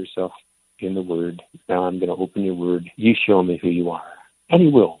reveal yourself in the Word. Now I'm going to open your Word. You show me who you are. And he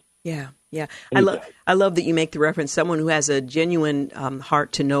will. Yeah. Yeah, I love that you make the reference, someone who has a genuine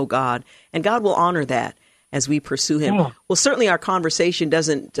heart to know God, and God will honor that as we pursue him. Yeah. Well, certainly our conversation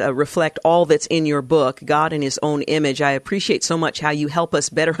doesn't reflect all that's in your book, God in his own image. I appreciate so much how you help us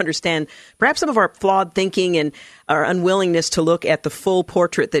better understand perhaps some of our flawed thinking and our unwillingness to look at the full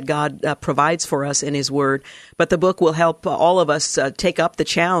portrait that God provides for us in his Word. But the book will help all of us take up the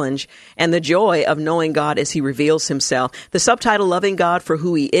challenge and the joy of knowing God as he reveals himself. The subtitle, Loving God for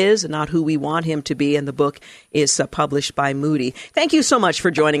Who He Is, Not Who We Want Him to Be, and the book is published by Moody. Thank you so much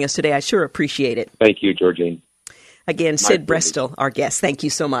for joining us today. I sure appreciate it. Thank you, Georgine. Again, Sid Brestel, our guest. Thank you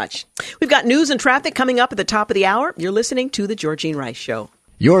so much. We've got news and traffic coming up at the top of the hour. You're listening to The Georgine Rice Show.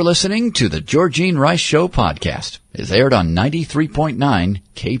 You're listening to The Georgine Rice Show podcast. It's aired on 93.9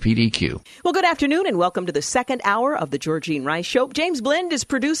 KPDQ. Well, good afternoon and welcome to the second hour of The Georgine Rice Show. James Blend is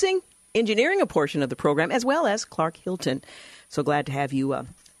producing, engineering a portion of the program, as well as Clark Hilton. So glad to have you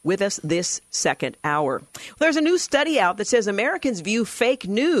with us this second hour. Well, there's a new study out that says Americans view fake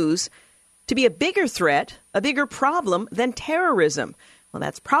news to be a bigger threat, a bigger problem than terrorism. Well,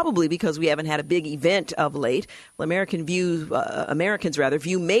 that's probably because we haven't had a big event of late. Well, Americans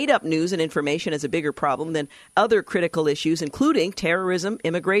view made-up news and information as a bigger problem than other critical issues, including terrorism,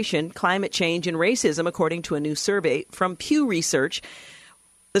 immigration, climate change, and racism, according to a new survey from Pew Research.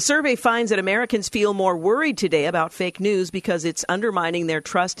 The survey finds that Americans feel more worried today about fake news because it's undermining their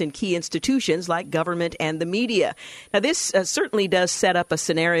trust in key institutions like government and the media. Now, this certainly does set up a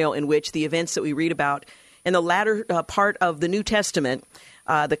scenario in which the events that we read about in the latter part of the New Testament,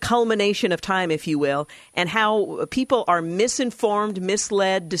 the culmination of time, if you will, and how people are misinformed,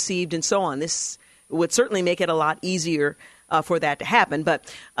 misled, deceived, and so on. This would certainly make it a lot easier for that to happen.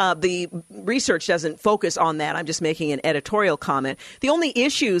 But the research doesn't focus on that. I'm just making an editorial comment. The only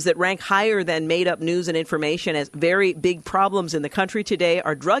issues that rank higher than made-up news and information as very big problems in the country today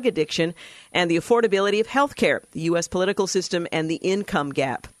are drug addiction and the affordability of health care, the U.S. political system, and the income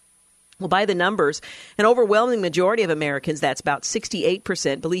gap. Well, by the numbers, an overwhelming majority of Americans, that's about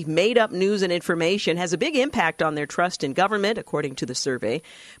 68%, believe made-up news and information has a big impact on their trust in government, according to the survey.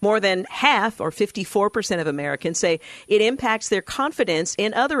 More than half, or 54% of Americans, say it impacts their confidence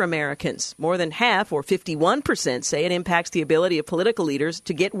in other Americans. More than half, or 51%, say it impacts the ability of political leaders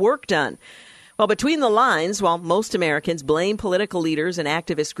to get work done. Well, between the lines, while most Americans blame political leaders and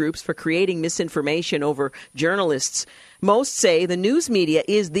activist groups for creating misinformation over journalists, most say the news media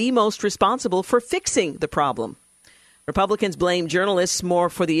is the most responsible for fixing the problem. Republicans blame journalists more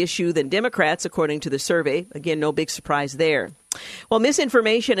for the issue than Democrats, according to the survey. Again, no big surprise there. Well,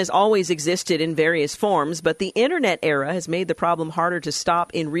 misinformation has always existed in various forms, but the Internet era has made the problem harder to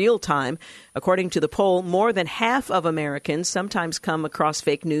stop in real time. According to the poll, more than half of Americans sometimes come across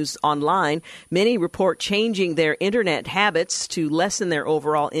fake news online. Many report changing their Internet habits to lessen their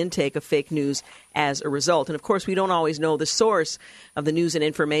overall intake of fake news as a result. And, of course, we don't always know the source of the news and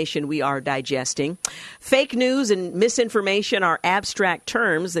information we are digesting. Fake news and misinformation are abstract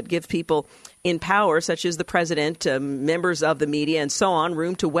terms that give people in power, such as the president, members of the media, and so on,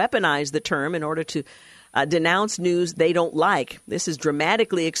 room to weaponize the term in order to denounce news they don't like. This has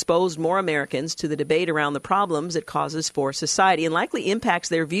dramatically exposed more Americans to the debate around the problems it causes for society and likely impacts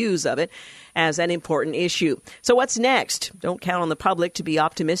their views of it as an important issue. So what's next? Don't count on the public to be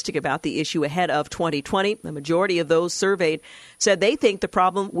optimistic about the issue ahead of 2020. The majority of those surveyed said they think the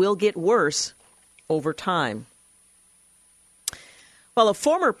problem will get worse over time. Well, a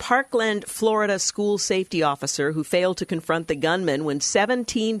former Parkland, Florida school safety officer who failed to confront the gunman when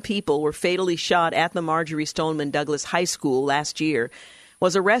 17 people were fatally shot at the Marjory Stoneman Douglas High School last year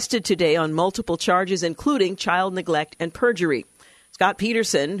was arrested today on multiple charges, including child neglect and perjury. Scott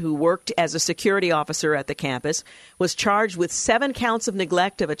Peterson, who worked as a security officer at the campus, was charged with 7 counts of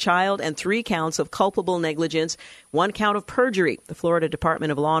neglect of a child and 3 counts of culpable negligence, 1 count of perjury, the Florida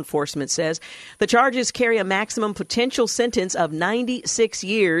Department of Law Enforcement says. The charges carry a maximum potential sentence of 96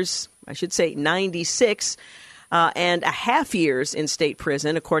 years, 96 and a half years in state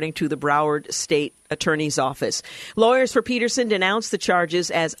prison, according to the Broward State Attorney's Office. Lawyers for Peterson denounced the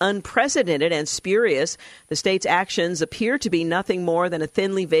charges as unprecedented and spurious. The state's actions appear to be nothing more than a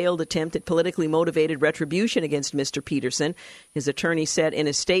thinly veiled attempt at politically motivated retribution against Mr. Peterson, his attorney said in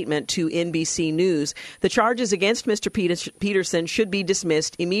a statement to NBC News. The charges against Mr. Peterson should be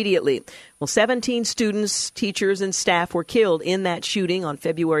dismissed immediately. Well, 17 students, teachers, and staff were killed in that shooting on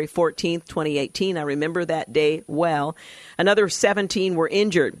February 14th, 2018. I remember that day well. Another 17 were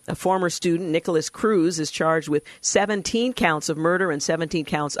injured. A former student, Nicholas Cruz, is charged with 17 counts of murder and 17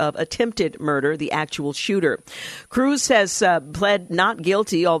 counts of attempted murder, the actual shooter. Cruz has pled not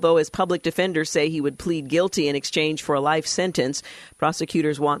guilty, although his public defenders say he would plead guilty in exchange for a life sentence.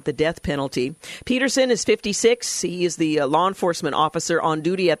 Prosecutors want the death penalty. Peterson is 56. He is the law enforcement officer on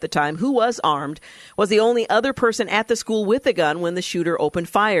duty at the time who was armed, was the only other person at the school with a gun when the shooter opened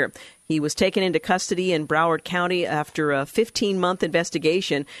fire. He was taken into custody in Broward County after a 15-month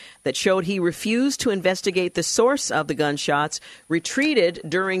investigation that showed he refused to investigate the source of the gunshots, retreated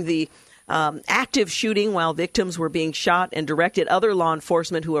during the active shooting while victims were being shot, and directed other law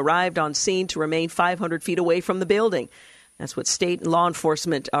enforcement who arrived on scene to remain 500 feet away from the building. That's what state law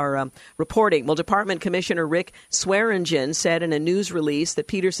enforcement are reporting. Well, Department Commissioner Rick Swearingen said in a news release that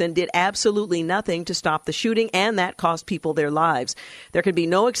Peterson did absolutely nothing to stop the shooting, and that cost people their lives. There can be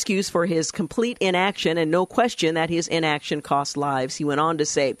no excuse for his complete inaction and no question that his inaction cost lives, he went on to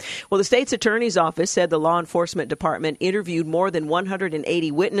say. Well, the state's attorney's office said the law enforcement department interviewed more than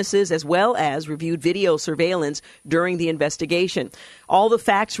 180 witnesses as well as reviewed video surveillance during the investigation. All the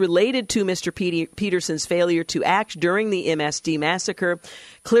facts related to Mr. Peterson's failure to act during the MSD massacre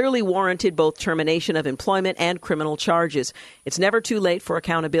clearly warranted both termination of employment and criminal charges. It's never too late for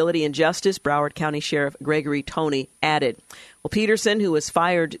accountability and justice, Broward County Sheriff Gregory Toney added. Well, Peterson, who was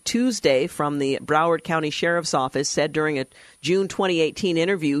fired Tuesday from the Broward County Sheriff's Office, said during a June 2018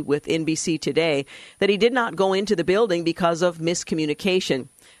 interview with NBC Today that he did not go into the building because of miscommunication.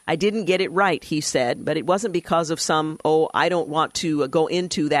 I didn't get it right, he said, but it wasn't because of some, I don't want to go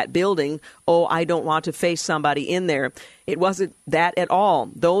into that building. I don't want to face somebody in there. It wasn't that at all.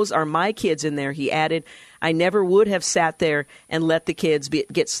 Those are my kids in there, he added. I never would have sat there and let the kids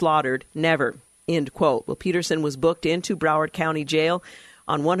get slaughtered. Never. End quote. Well, Peterson was booked into Broward County Jail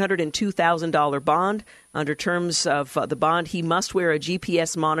on $102,000 bond. Under terms of the bond, he must wear a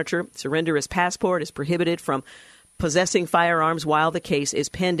GPS monitor, surrender his passport, is prohibited from possessing firearms while the case is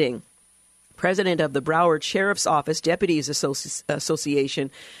pending. President of the Broward Sheriff's Office Deputies Association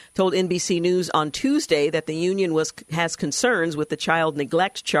told NBC News on Tuesday that the union has concerns with the child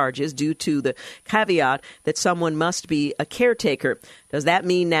neglect charges due to the caveat that someone must be a caretaker. Does that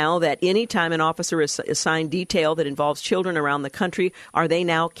mean now that any time an officer is assigned detail that involves children around the country, are they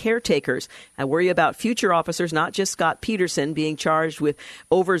now caretakers? I worry about future officers, not just Scott Peterson, being charged with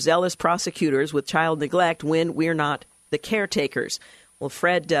overzealous prosecutors with child neglect when we're not the caretakers. Well,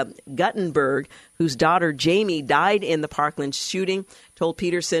 Fred Guttenberg, whose daughter Jamie died in the Parkland shooting, told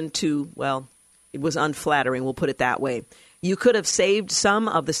Peterson it was unflattering, we'll put it that way. You could have saved some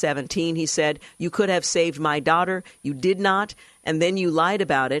of the 17, he said. You could have saved my daughter. You did not, and then you lied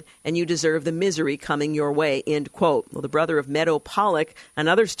about it, and you deserve the misery coming your way, end quote. Well, the brother of Meadow Pollock,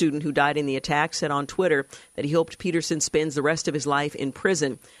 another student who died in the attack, said on Twitter that he hoped Peterson spends the rest of his life in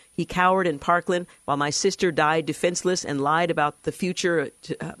prison. He cowered in Parkland while my sister died defenseless and lied about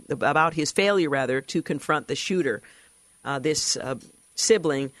about his failure to confront the shooter. This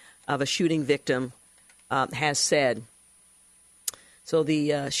sibling of a shooting victim has said. So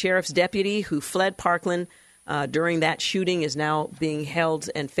the sheriff's deputy who fled Parkland during that shooting is now being held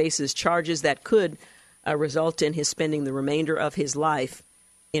and faces charges that could result in his spending the remainder of his life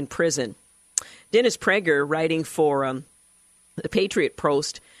in prison. Dennis Prager, writing for the Patriot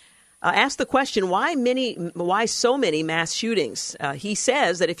Post, asked the question, why so many mass shootings? He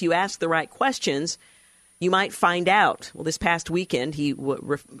says that if you ask the right questions, you might find out. Well, this past weekend, he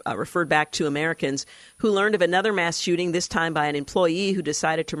referred back to Americans who learned of another mass shooting, this time by an employee who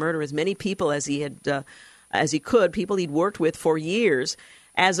decided to murder as many people as he could, people he'd worked with for years.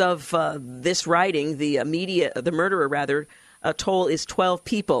 As of this writing, the murderer toll is 12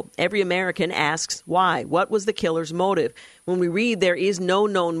 people. Every American asks why. What was the killer's motive? When we read there is no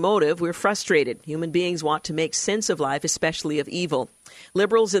known motive, we're frustrated. Human beings want to make sense of life, especially of evil.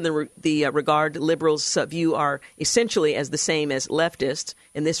 Liberals in the regard liberals view are essentially as the same as leftists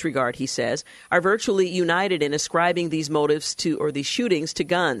in this regard, he says, are virtually united in ascribing these motives these shootings to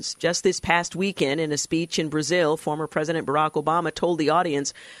guns. Just this past weekend, in a speech in Brazil, former President Barack Obama told the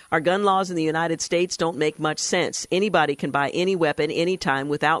audience, our gun laws in the United States don't make much sense. Anybody can buy any weapon anytime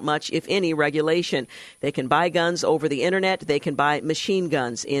without much, if any, regulation. They can buy guns over the internet. They can buy machine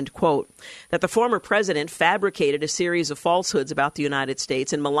guns, end quote. That the former president fabricated a series of falsehoods about the United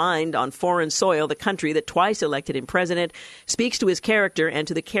States and maligned on foreign soil the country that twice elected him president speaks to his character and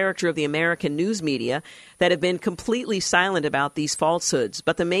to the character of the American news media that have been completely silent about these falsehoods.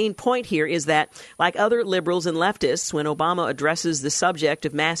 But the main point here is that, like other liberals and leftists, when Obama addresses the subject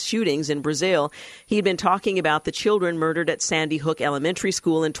of mass shootings in Brazil, he'd been talking about the children murdered at Sandy Hook Elementary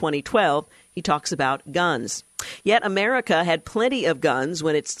School in 2012. He talks about guns. Yet America had plenty of guns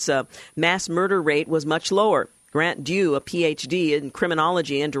when its mass murder rate was much lower. Grant Dew, a Ph.D. in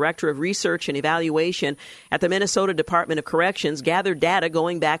criminology and director of research and evaluation at the Minnesota Department of Corrections, gathered data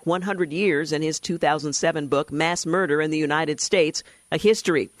going back 100 years in his 2007 book, Mass Murder in the United States, A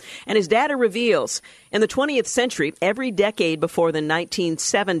History. And his data reveals, in the 20th century, every decade before the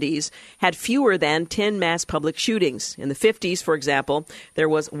 1970s had fewer than 10 mass public shootings. In the 50s, for example, there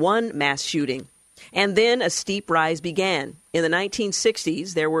was one mass shooting. And then a steep rise began. In the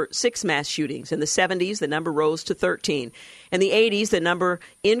 1960s, there were 6 mass shootings. In the 70s, the number rose to 13. In the 80s, the number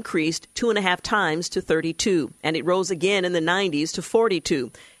increased 2.5 times to 32. And it rose again in the 90s to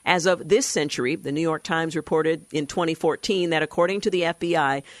 42. As of this century, the New York Times reported in 2014 that according to the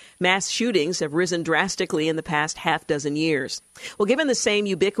FBI, mass shootings have risen drastically in the past half dozen years. Well, given the same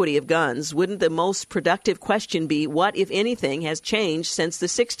ubiquity of guns, wouldn't the most productive question be what, if anything, has changed since the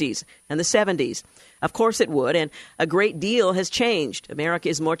 60s and the 70s? Of course it would, and a great deal has changed. America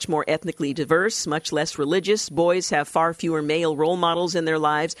is much more ethnically diverse, much less religious. Boys have far fewer male role models in their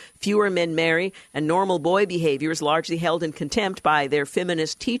lives. Fewer men marry, and normal boy behavior is largely held in contempt by their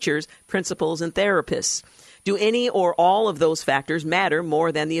feminist teachers, principals, and therapists. Do any or all of those factors matter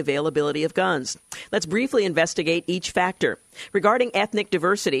more than the availability of guns? Let's briefly investigate each factor. Regarding ethnic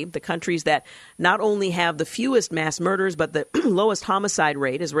diversity, the countries that not only have the fewest mass murders but the lowest homicide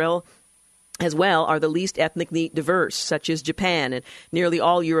rate as well are the least ethnically diverse, such as Japan and nearly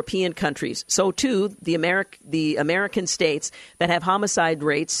all European countries. So, too, the American states that have homicide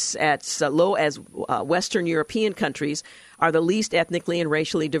rates as low as Western European countries are the least ethnically and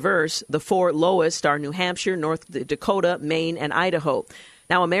racially diverse. The 4 lowest are New Hampshire, North Dakota, Maine, and Idaho.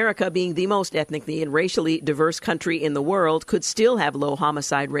 Now, America, being the most ethnically and racially diverse country in the world, could still have low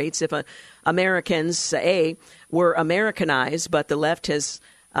homicide rates if Americans, were Americanized, but the left has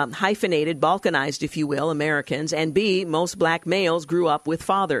hyphenated, balkanized, if you will, Americans, and B, most black males grew up with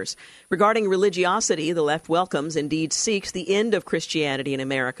fathers. Regarding religiosity, the left welcomes, indeed seeks, the end of Christianity in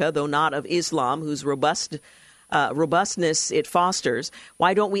America, though not of Islam, whose robustness it fosters.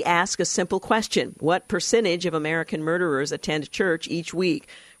 Why don't we ask a simple question? What percentage of American murderers attend church each week?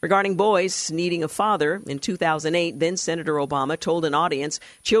 Regarding boys needing a father, in 2008, then Senator Obama told an audience,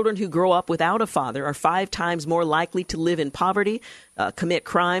 children who grow up without a father are 5 times more likely to live in poverty, commit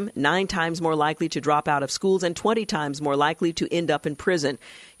crime, 9 times more likely to drop out of schools, and 20 times more likely to end up in prison.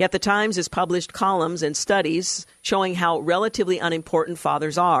 Yet the Times has published columns and studies showing how relatively unimportant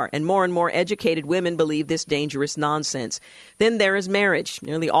fathers are, and more educated women believe this dangerous nonsense. Then there is marriage.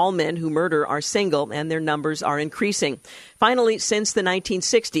 Nearly all men who murder are single, and their numbers are increasing. Finally, since the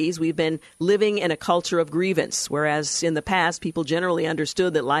 1960s, we've been living in a culture of grievance, whereas in the past, people generally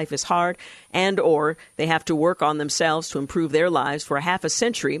understood that life is hard and or they have to work on themselves to improve their lives. For a half a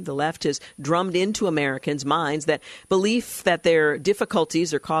century, the left has drummed into Americans' minds that belief that their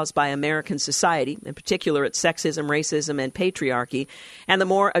difficulties are caused by American society, in particular its sexism, racism, and patriarchy. And the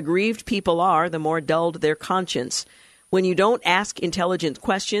more aggrieved people are, the more dulled their conscience. When you don't ask intelligent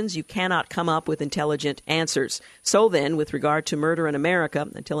questions, you cannot come up with intelligent answers. So then, with regard to murder in America,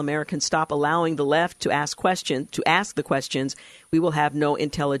 until Americans stop allowing the left to ask the questions, we will have no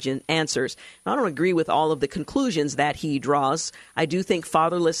intelligent answers. I don't agree with all of the conclusions that he draws. I do think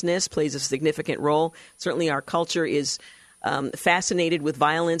fatherlessness plays a significant role. Certainly our culture is fascinated with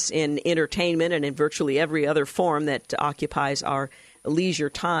violence in entertainment and in virtually every other form that occupies our leisure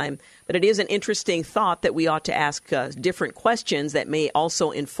time. But it is an interesting thought that we ought to ask different questions that may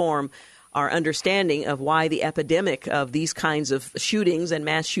also inform our understanding of why the epidemic of these kinds of shootings and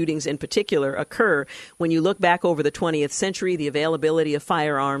mass shootings in particular occur. When you look back over the 20th century, the availability of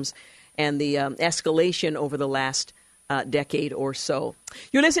firearms and the escalation over the last decade or so.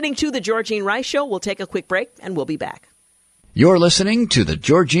 You're listening to The Georgene Rice Show. We'll take a quick break and we'll be back. You're listening to the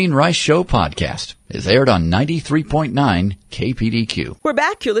Georgene Rice Show podcast. It's aired on 93.9 KPDQ. We're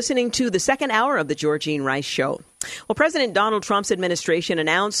back. You're listening to the second hour of the Georgene Rice Show. Well, President Donald Trump's administration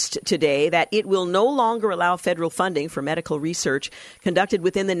announced today that it will no longer allow federal funding for medical research conducted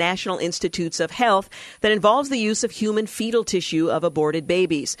within the National Institutes of Health that involves the use of human fetal tissue of aborted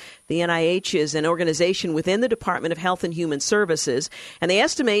babies. The NIH is an organization within the Department of Health and Human Services, and they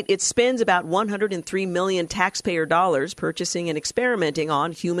estimate it spends about $103 million taxpayer dollars purchasing and experimenting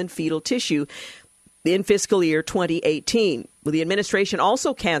on human fetal tissue in fiscal year 2018. Well, the administration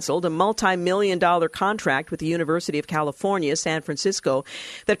also canceled a multi-million-dollar contract with the University of California, San Francisco,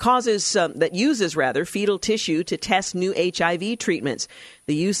 that uses fetal tissue to test new HIV treatments.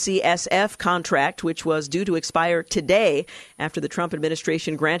 The UCSF contract, which was due to expire today after the Trump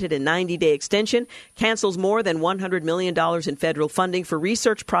administration granted a 90-day extension, cancels more than $100 million in federal funding for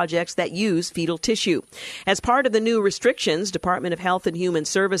research projects that use fetal tissue. As part of the new restrictions, Department of Health and Human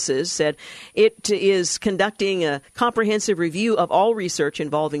Services said it is conducting a comprehensive review of all research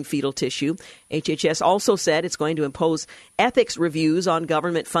involving fetal tissue. HHS also said it's going to impose ethics reviews on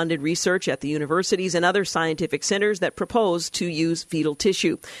government-funded research at the universities and other scientific centers that propose to use fetal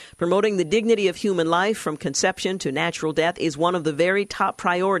tissue. Promoting the dignity of human life from conception to natural death is one of the very top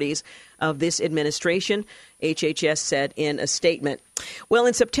priorities of this administration, HHS said in a statement. Well,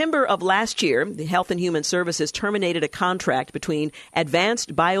 in September of last year, the Health and Human Services terminated a contract between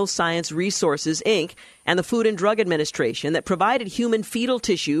Advanced Bioscience Resources, Inc. and the Food and Drug Administration that provided human fetal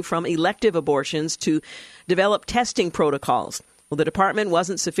tissue from elective abortions to develop testing protocols. Well, the department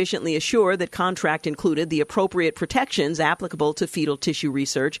wasn't sufficiently assured that contract included the appropriate protections applicable to fetal tissue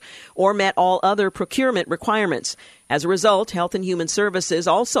research or met all other procurement requirements. As a result, Health and Human Services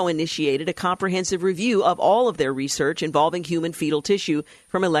also initiated a comprehensive review of all of their research involving human fetal tissue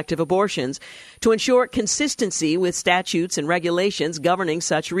from elective abortions to ensure consistency with statutes and regulations governing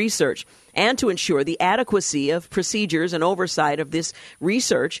such research and to ensure the adequacy of procedures and oversight of this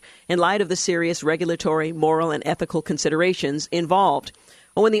research in light of the serious regulatory, moral, and ethical considerations involved.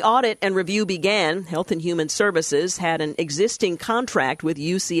 Well, when the audit and review began, Health and Human Services had an existing contract with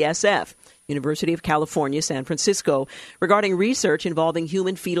UCSF, University of California, San Francisco, regarding research involving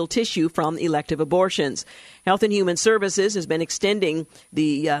human fetal tissue from elective abortions. Health and Human Services has been extending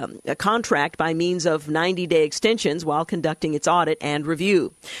the contract by means of 90-day extensions while conducting its audit and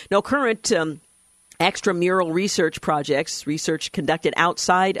review. No current extramural research projects, research conducted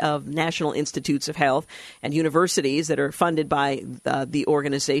outside of National Institutes of Health and universities that are funded by the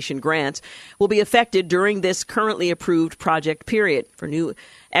organization grants, will be affected during this currently approved project period. For new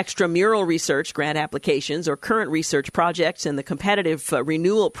extramural research grant applications or current research projects in the competitive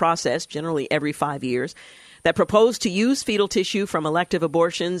renewal process, generally every 5 years, that propose to use fetal tissue from elective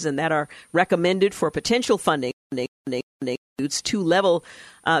abortions and that are recommended for potential funding. Two-level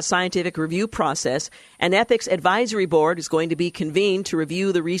scientific review process. An ethics advisory board is going to be convened to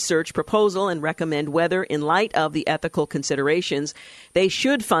review the research proposal and recommend whether, in light of the ethical considerations, they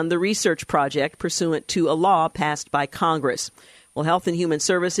should fund the research project pursuant to a law passed by Congress. Well, Health and Human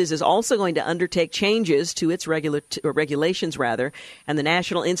Services is also going to undertake changes to its regulations, and the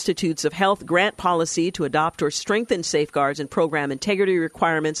National Institutes of Health grant policy to adopt or strengthen safeguards and program integrity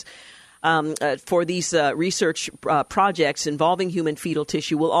requirements for these research projects involving human fetal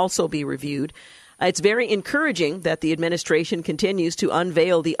tissue will also be reviewed. It's very encouraging that the administration continues to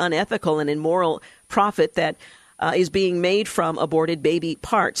unveil the unethical and immoral profit that is being made from aborted baby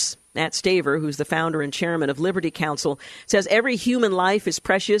parts. Matt Staver, who's the founder and chairman of Liberty Counsel, says every human life is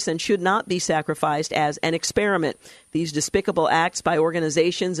precious and should not be sacrificed as an experiment. These despicable acts by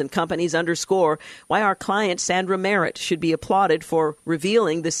organizations and companies underscore why our client Sandra Merritt should be applauded for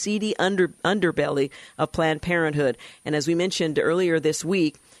revealing the seedy underbelly of Planned Parenthood. And as we mentioned earlier this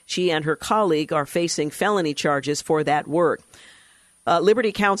week, she and her colleague are facing felony charges for that work.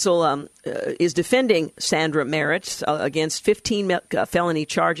 Liberty Counsel is defending Sandra Merritt against 15 felony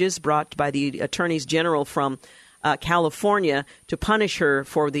charges brought by the attorneys general from California to punish her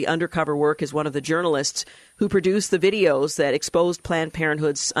for the undercover work as one of the journalists who produced the videos that exposed Planned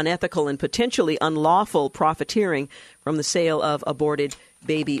Parenthood's unethical and potentially unlawful profiteering from the sale of aborted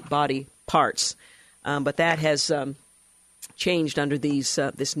baby body parts. But that has changed under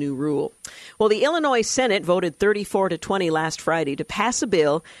this new rule. Well, the Illinois Senate voted 34-20 last Friday to pass a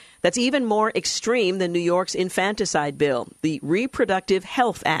bill that's even more extreme than New York's infanticide bill, the Reproductive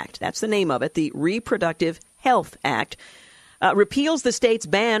Health Act. That's the name of it, the Reproductive Health Act. Repeals the state's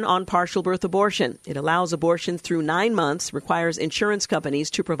ban on partial birth abortion. It allows abortion through 9 months, requires insurance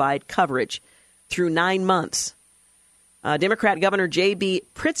companies to provide coverage through 9 months. Democrat Governor J.B.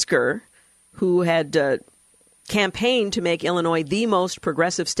 Pritzker, who had campaigned to make Illinois the most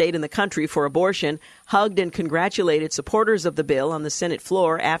progressive state in the country for abortion, hugged and congratulated supporters of the bill on the Senate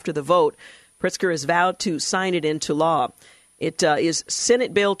floor after the vote. Pritzker has vowed to sign it into law. It is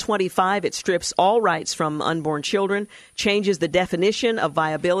Senate Bill 25. It strips all rights from unborn children, changes the definition of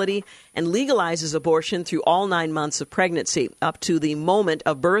viability, and legalizes abortion through all 9 months of pregnancy, up to the moment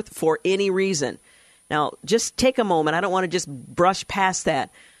of birth for any reason. Now, just take a moment. I don't want to just brush past that.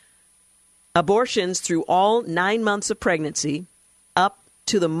 Abortions through all 9 months of pregnancy, up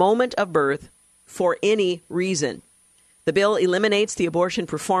to the moment of birth, for any reason. The bill eliminates the Abortion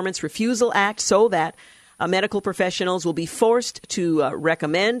Performance Refusal Act so that medical professionals will be forced to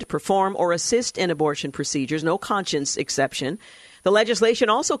recommend, perform, or assist in abortion procedures, no conscience exception. The legislation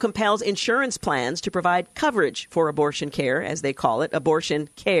also compels insurance plans to provide coverage for abortion care, as they call it, abortion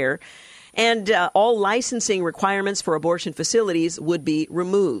care, and all licensing requirements for abortion facilities would be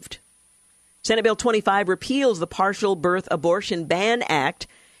removed. Senate Bill 25 repeals the Partial Birth Abortion Ban Act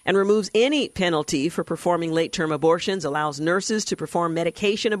and removes any penalty for performing late-term abortions, allows nurses to perform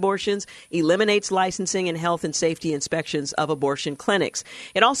medication abortions, eliminates licensing and health and safety inspections of abortion clinics.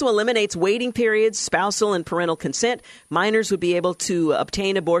 It also eliminates waiting periods, spousal and parental consent. Minors would be able to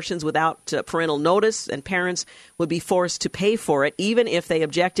obtain abortions without parental notice, and parents would be forced to pay for it, even if they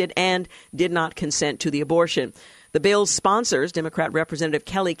objected and did not consent to the abortion. The bill's sponsors, Democrat Representative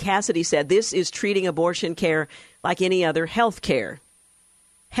Kelly Cassidy, said this is treating abortion care like any other health care.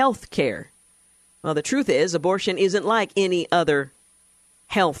 Health care. Well, the truth is, abortion isn't like any other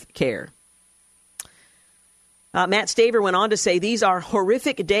health care. Matt Staver went on to say these are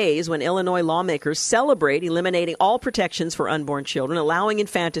horrific days when Illinois lawmakers celebrate eliminating all protections for unborn children, allowing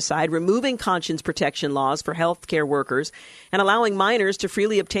infanticide, removing conscience protection laws for health care workers, and allowing minors to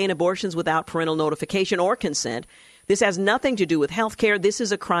freely obtain abortions without parental notification or consent. This has nothing to do with health care. This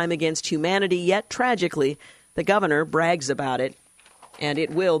is a crime against humanity, yet tragically, the governor brags about it, and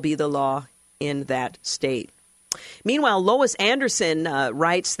it will be the law in that state. Meanwhile, Lois Anderson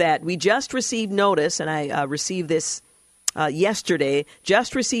writes that we just received notice, and I received this yesterday,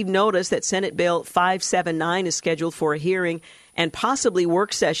 just received notice that Senate Bill 579 is scheduled for a hearing and possibly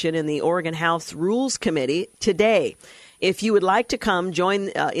work session in the Oregon House Rules Committee today. If you would like to come join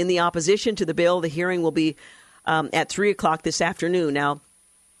in the opposition to the bill, the hearing will be at 3 o'clock this afternoon. Now,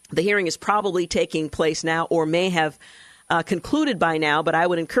 the hearing is probably taking place now or may have concluded by now, but I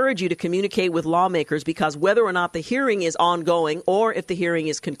would encourage you to communicate with lawmakers, because whether or not the hearing is ongoing or if the hearing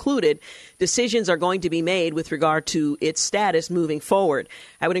is concluded, decisions are going to be made with regard to its status moving forward.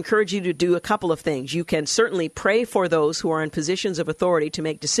 I would encourage you to do a couple of things. You can certainly pray for those who are in positions of authority to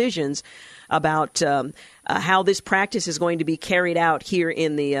make decisions about how this practice is going to be carried out here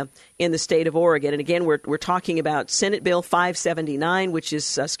in the state of Oregon. And again, we're talking about Senate Bill 579, which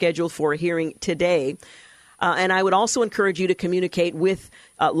is scheduled for a hearing today. And I would also encourage you to communicate with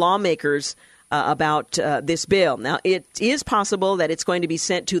lawmakers about this bill. Now, it is possible that it's going to be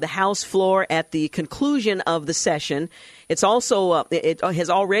sent to the House floor at the conclusion of the session. It's also it has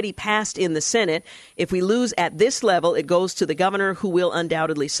already passed in the Senate. If we lose at this level, it goes to the governor, who will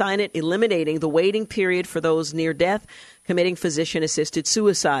undoubtedly sign it, eliminating the waiting period for those near death committing physician-assisted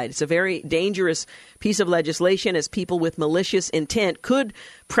suicide. It's a very dangerous piece of legislation, as people with malicious intent could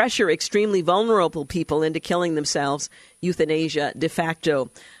pressure extremely vulnerable people into killing themselves, euthanasia de facto.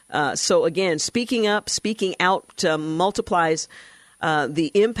 So again, speaking up, speaking out multiplies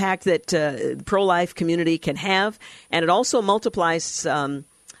the impact that the pro-life community can have, and it also multiplies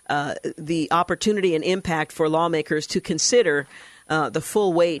the opportunity and impact for lawmakers to consider the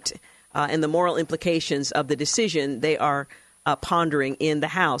full weight and the moral implications of the decision they are pondering in the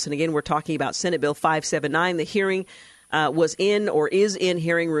House. And again, we're talking about Senate Bill 579. The hearing was in or is in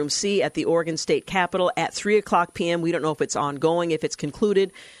hearing room C at the Oregon State Capitol at 3 o'clock p.m. We don't know if it's ongoing, if it's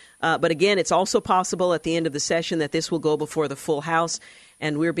concluded. But again, it's also possible at the end of the session that this will go before the full House.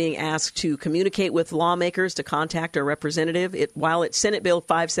 And we're being asked to communicate with lawmakers, to contact our representative. While it's Senate Bill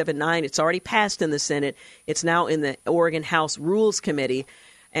 579, it's already passed in the Senate. It's now in the Oregon House Rules Committee.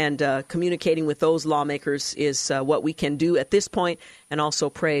 And communicating with those lawmakers is what we can do at this point, and also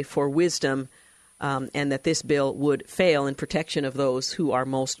pray for wisdom and that this bill would fail in protection of those who are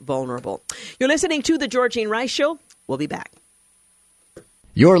most vulnerable. You're listening to The Georgene Rice Show. We'll be back.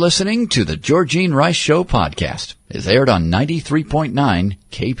 You're listening to The Georgene Rice Show podcast. It's aired on 93.9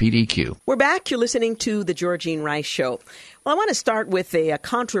 KPDQ. We're back. You're listening to The Georgene Rice Show. Well, I want to start with a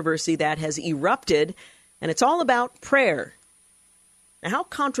controversy that has erupted, and it's all about prayer. Now, how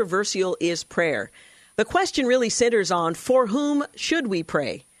controversial is prayer? The question really centers on, for whom should we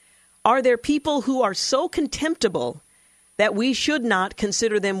pray? Are there people who are so contemptible that we should not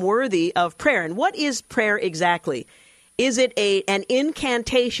consider them worthy of prayer? And what is prayer exactly? Is it an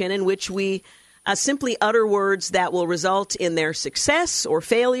incantation in which we simply utter words that will result in their success or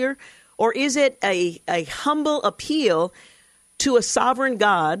failure? Or is it a humble appeal to a sovereign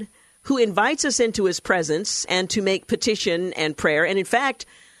God who invites us into his presence and to make petition and prayer, and in fact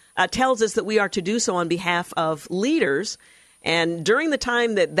tells us that we are to do so on behalf of leaders? And during the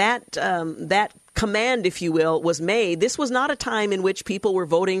time that command, if you will, was made, this was not a time in which people were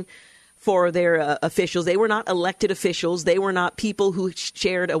voting for their officials. They were not elected officials. They were not people who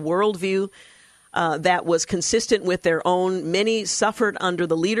shared a worldview that was consistent with their own. Many suffered under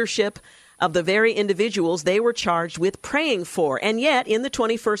the leadership of the very individuals they were charged with praying for. And yet, in the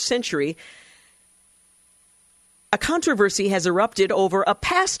 21st century, a controversy has erupted over a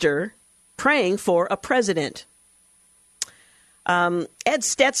pastor praying for a president. Ed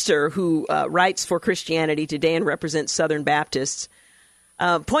Stetzer, who writes for Christianity Today and represents Southern Baptists,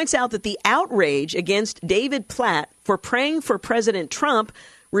 points out that the outrage against David Platt for praying for President Trump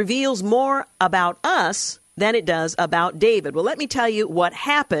reveals more about us than it does about David. Well, let me tell you what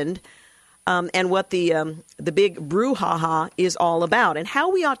happened and what the big brouhaha is all about, and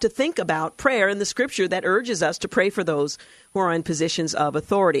how we ought to think about prayer in the Scripture that urges us to pray for those who are in positions of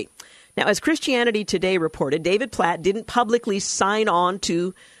authority. Now, as Christianity Today reported, David Platt didn't publicly sign on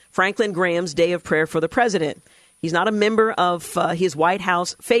to Franklin Graham's Day of Prayer for the President. He's not a member of his White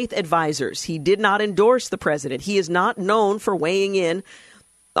House faith advisors. He did not endorse the president. He is not known for weighing in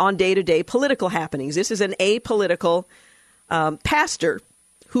on day-to-day political happenings. This is an apolitical pastor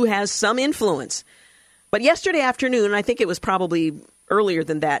who has some influence. But yesterday afternoon, and I think it was probably earlier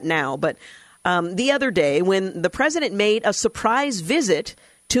than that now, but the other day when the president made a surprise visit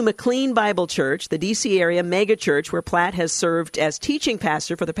to McLean Bible Church, the D.C. area mega church where Platt has served as teaching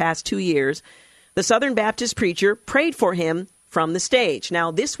pastor for the past 2 years, the Southern Baptist preacher prayed for him from the stage. Now,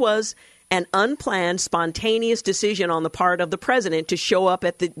 this was an unplanned, spontaneous decision on the part of the president to show up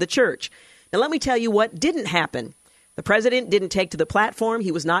at the church. Now, let me tell you what didn't happen. The president didn't take to the platform.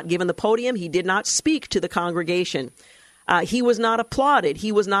 He was not given the podium. He did not speak to the congregation. He was not applauded.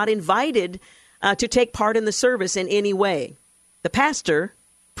 He was not invited to take part in the service in any way. The pastor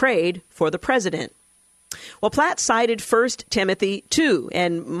prayed for the president. Well, Platt cited 1 Timothy 2,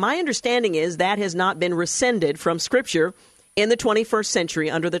 and my understanding is that has not been rescinded from Scripture in the 21st century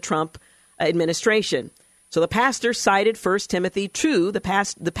under the Trump administration. So the pastor cited 1 Timothy 2, the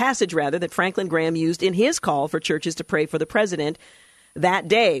passage that Franklin Graham used in his call for churches to pray for the president that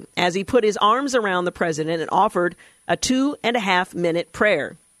day, as he put his arms around the president and offered a 2.5-minute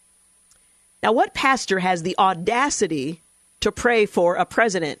prayer. Now, what pastor has the audacity to pray for a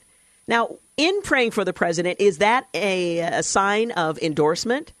president? Now, in praying for the president, is that a sign of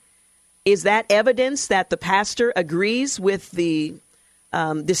endorsement? Is that evidence that the pastor agrees with the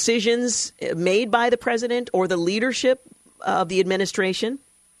decisions made by the president or the leadership of the administration?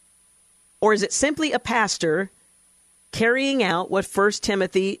 Or is it simply a pastor carrying out what 1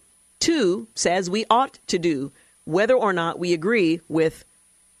 Timothy 2 says we ought to do, whether or not we agree with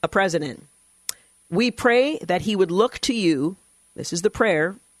a president? We pray that he would look to you. This is the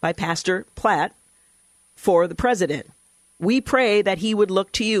prayer by Pastor Platt for the president. We pray that he would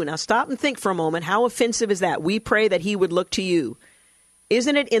look to you. Now stop and think for a moment. How offensive is that? We pray that he would look to you.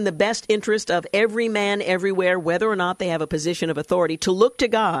 Isn't it in the best interest of every man everywhere, whether or not they have a position of authority, to look to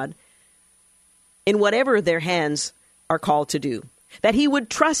God in whatever their hands are called to do? That he would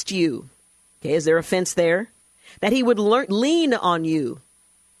trust you. Okay, is there offense there? That he would lean on you.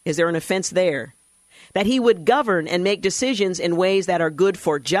 Is there an offense there? That he would govern and make decisions in ways that are good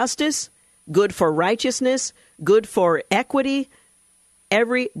for justice, good for righteousness, good for equity,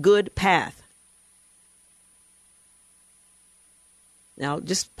 every good path. Now,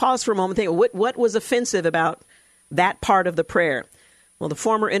 just pause for a moment. Think, what was offensive about that part of the prayer? Well, the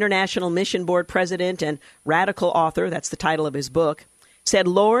former International Mission Board president and radical author, that's the title of his book, said,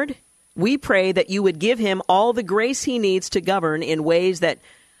 Lord, we pray that you would give him all the grace he needs to govern in ways that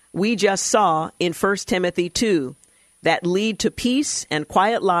we just saw in 1 Timothy 2, that lead to peace and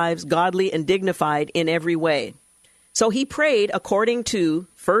quiet lives, godly and dignified in every way. So he prayed according to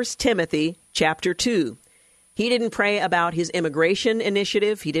 1 Timothy chapter 2. He didn't pray about his immigration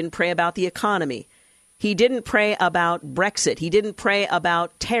initiative. He didn't pray about the economy. He didn't pray about Brexit. He didn't pray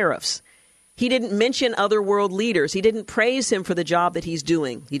about tariffs. He didn't mention other world leaders. He didn't praise him for the job that he's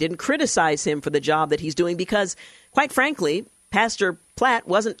doing. He didn't criticize him for the job that he's doing because, quite frankly, Pastor Platt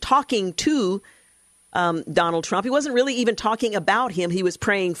wasn't talking to Donald Trump. He wasn't really even talking about him. He was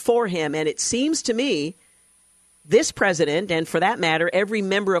praying for him. And it seems to me this president, and for that matter, every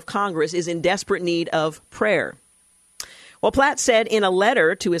member of Congress, is in desperate need of prayer. Well, Platt said in a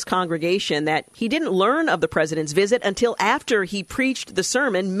letter to his congregation that he didn't learn of the president's visit until after he preached the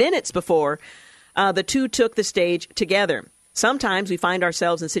sermon minutes before the two took the stage together. Sometimes we find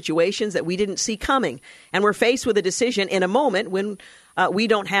ourselves in situations that we didn't see coming, and we're faced with a decision in a moment when we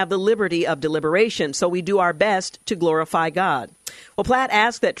don't have the liberty of deliberation, so we do our best to glorify God. Well, Platt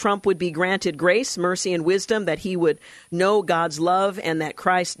asked that Trump would be granted grace, mercy, and wisdom, that he would know God's love and that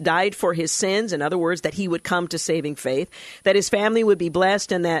Christ died for his sins. In other words, that he would come to saving faith, that his family would be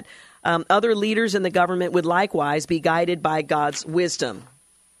blessed, and that other leaders in the government would likewise be guided by God's wisdom.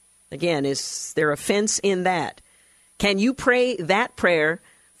 Again, is there offense in that? Can you pray that prayer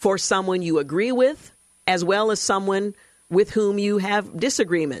for someone you agree with, as well as someone with whom you have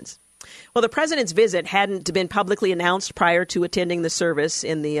disagreements? Well, the president's visit hadn't been publicly announced prior to attending the service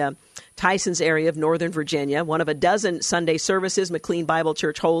in the Tysons area of Northern Virginia, one of a dozen Sunday services McLean Bible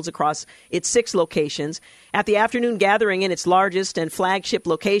Church holds across its 6 locations. At the afternoon gathering in its largest and flagship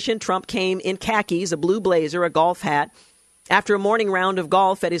location, Trump came in khakis, a blue blazer, a golf hat, after a morning round of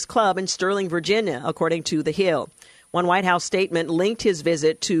golf at his club in Sterling, Virginia, according to The Hill. One White House statement linked his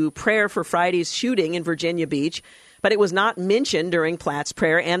visit to prayer for Friday's shooting in Virginia Beach, but it was not mentioned during Platt's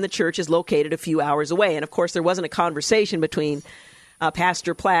prayer, and the church is located a few hours away. And, of course, there wasn't a conversation between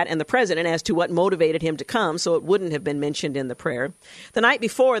Pastor Platt and the president as to what motivated him to come, so it wouldn't have been mentioned in the prayer. The night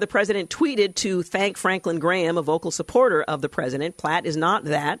before, the president tweeted to thank Franklin Graham, a vocal supporter of the president. Platt is not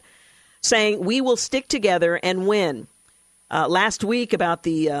that, saying, "We will stick together and win." Last week, about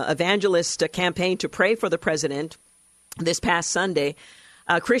the evangelist campaign to pray for the president this past Sunday,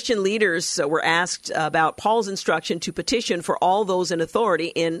 Christian leaders were asked about Paul's instruction to petition for all those in authority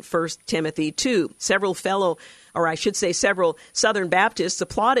in 1 Timothy 2. Several Southern Baptists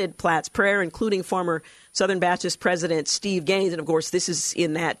applauded Platt's prayer, including former Southern Baptist President Steve Gaines. And, of course, this is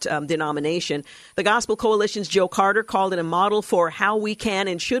in that denomination. The Gospel Coalition's Joe Carter called it a model for how we can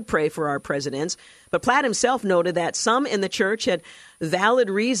and should pray for our presidents. But Platt himself noted that some in the church had valid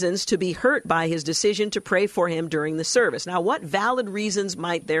reasons to be hurt by his decision to pray for him during the service. Now, what valid reasons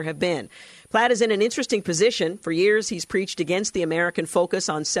might there have been? Platt is in an interesting position. For years, he's preached against the American focus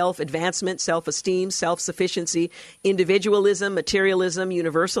on self-advancement, self-esteem, self-sufficiency, individualism, materialism,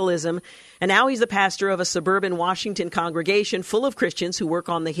 universalism. And now he's the pastor of a suburban Washington congregation full of Christians who work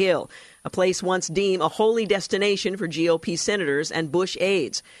on the Hill, a place once deemed a holy destination for GOP senators and Bush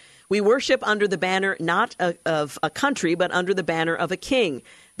aides. We worship under the banner not of a country, but under the banner of a king.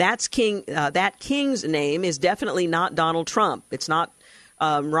 That king's name is definitely not Donald Trump. It's not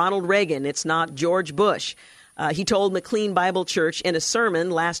Ronald Reagan. It's not George Bush. He told McLean Bible Church in a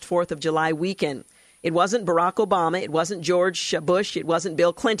sermon last 4th of July weekend. It wasn't Barack Obama. It wasn't George Bush. It wasn't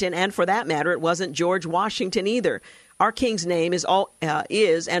Bill Clinton. And for that matter, it wasn't George Washington either. Our king's name is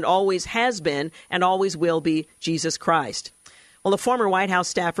and always has been and always will be Jesus Christ. Well, a former White House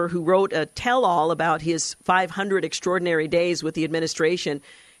staffer who wrote a tell-all about his 500 extraordinary days with the administration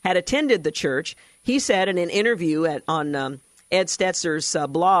had attended the church. He said in an interview on Ed Stetzer's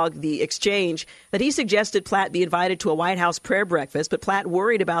blog, The Exchange, that he suggested Platt be invited to a White House prayer breakfast, but Platt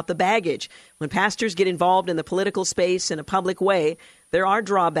worried about the baggage. When pastors get involved in the political space in a public way, there are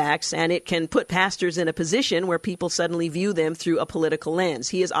drawbacks, and it can put pastors in a position where people suddenly view them through a political lens.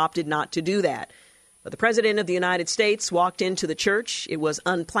 He has opted not to do that. But the President of the United States walked into the church. It was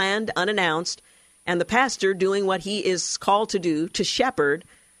unplanned, unannounced, and the pastor, doing what he is called to do, to shepherd,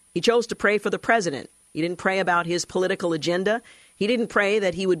 he chose to pray for the president. He didn't pray about his political agenda. He didn't pray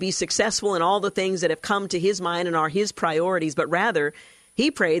that he would be successful in all the things that have come to his mind and are his priorities, but rather he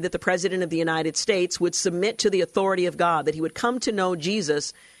prayed that the President of the United States would submit to the authority of God, that he would come to know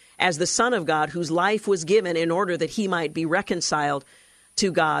Jesus as the Son of God, whose life was given in order that he might be reconciled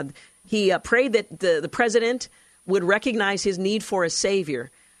to God. He prayed that the president would recognize his need for a Savior.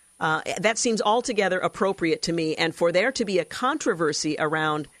 That seems altogether appropriate to me. And for there to be a controversy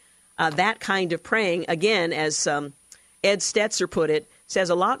around that kind of praying, again, as Ed Stetzer put it, says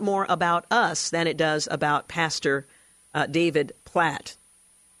a lot more about us than it does about Pastor David Platt.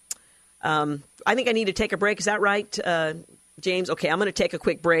 I think I need to take a break. Is that right, James? Okay, I'm going to take a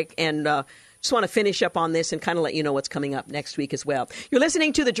quick break and just want to finish up on this and kind of let you know what's coming up next week as well. You're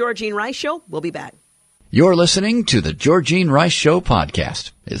listening to The Georgene Rice Show. We'll be back. You're listening to The Georgene Rice Show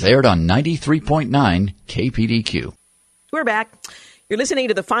podcast. It's aired on 93.9 KPDQ. We're back. You're listening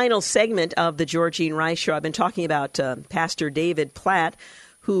to the final segment of The Georgene Rice Show. I've been talking about Pastor David Platt,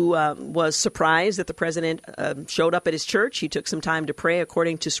 who was surprised that the president showed up at his church. He took some time to pray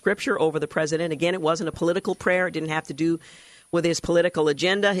according to Scripture over the president. Again, it wasn't a political prayer. It didn't have to do with his political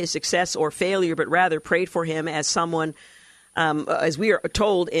agenda, his success or failure, but rather prayed for him as someone, as we are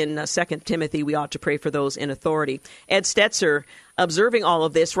told in 2 Timothy, we ought to pray for those in authority. Ed Stetzer, observing all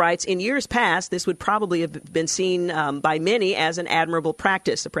of this, writes, in years past, this would probably have been seen by many as an admirable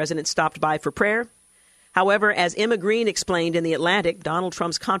practice. The president stopped by for prayer. However, as Emma Green explained in The Atlantic, Donald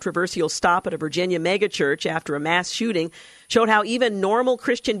Trump's controversial stop at a Virginia megachurch after a mass shooting showed how even normal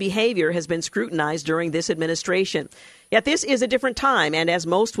Christian behavior has been scrutinized during this administration. Yet this is a different time, and as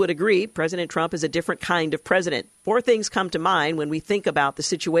most would agree, President Trump is a different kind of president. 4 things come to mind when we think about the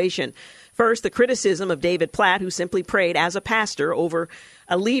situation. First, the criticism of David Platt, who simply prayed as a pastor over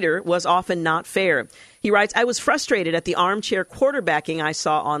a leader, was often not fair. He writes, I was frustrated at the armchair quarterbacking I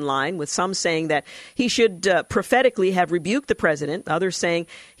saw online, with some saying that he should prophetically have rebuked the president, others saying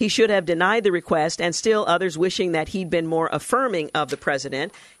he should have denied the request, and still others wishing that he'd been more affirming of the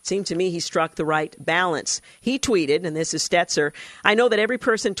president. It seemed to me he struck the right balance. He tweeted, and this is Stetzer, I know that every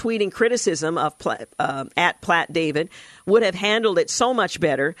person tweeting criticism of at Platt David would have handled it so much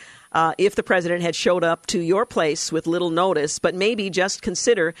better if the president had showed up to your place with little notice, but maybe just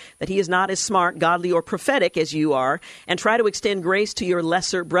consider that he is not as smart, godly, or prophetic as you are, and try to extend grace to your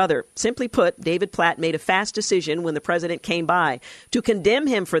lesser brother. Simply put, David Platt made a fast decision when the president came by. To condemn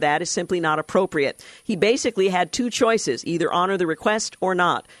him for that is simply not appropriate. He basically had 2 choices, either honor the request or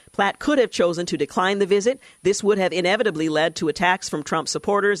not. Platt could have chosen to decline the visit. This would have inevitably led to attacks from Trump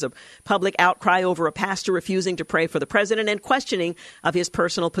supporters, a public outcry over a pastor refusing to pray for the president, and questioning of his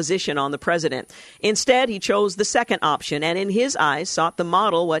personal position on the president. Instead, he chose the second option, and in his eyes sought the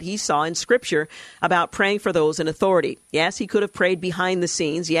model what he saw in Scripture about praying for those in authority. Yes, he could have prayed behind the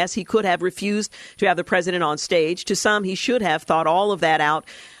scenes. Yes, he could have refused to have the president on stage. To some, he should have thought all of that out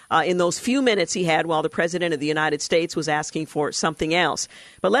in those few minutes he had while the president of the United States was asking for something else.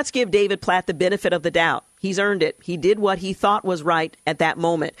 But let's give David Platt the benefit of the doubt. He's earned it. He did what he thought was right at that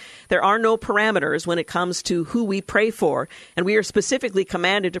moment. There are no parameters when it comes to who we pray for, and we are specifically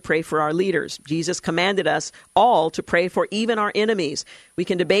commanded to pray for our leaders. Jesus commanded us all to pray for even our enemies. We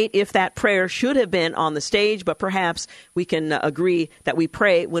can debate if that prayer should have been on the stage, but perhaps we can agree that we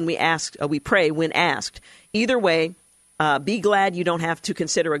pray when we pray when asked. Either way, be glad you don't have to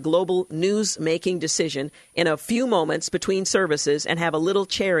consider a global news-making decision in a few moments between services, and have a little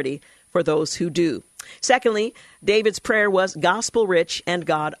charity for those who do. Secondly, David's prayer was gospel-rich and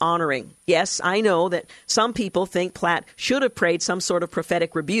God-honoring. Yes, I know that some people think Platt should have prayed some sort of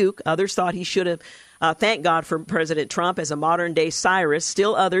prophetic rebuke. Others thought he should have thank God for President Trump as a modern-day Cyrus.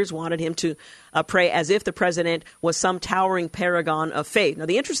 Still others wanted him to pray as if the president was some towering paragon of faith. Now,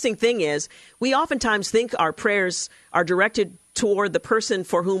 the interesting thing is we oftentimes think our prayers are directed toward the person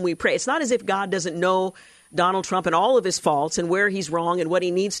for whom we pray. It's not as if God doesn't know Donald Trump and all of his faults and where he's wrong and what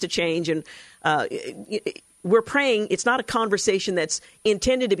he needs to change. And we're praying. It's not a conversation that's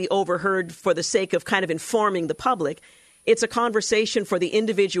intended to be overheard for the sake of kind of informing the public. It's a conversation for the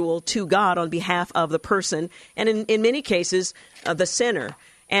individual to God on behalf of the person, and in many cases, the sinner.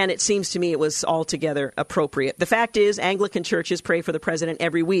 And it seems to me it was altogether appropriate. The fact is, Anglican churches pray for the president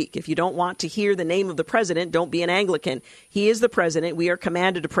every week. If you don't want to hear the name of the president, don't be an Anglican. He is the president. We are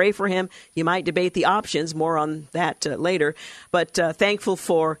commanded to pray for him. You might debate the options. More on that later. But thankful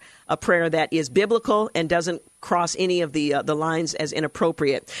for a prayer that is biblical and doesn't cross any of the lines as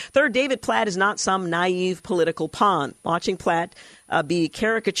inappropriate. Third, David Platt is not some naive political pawn. Watching Platt be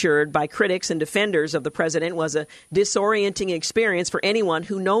caricatured by critics and defenders of the president was a disorienting experience for anyone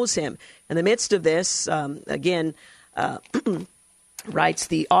who knows him. In the midst of this, writes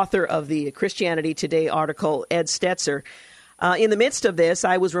the author of the Christianity Today article, Ed Stetzer, in the midst of this,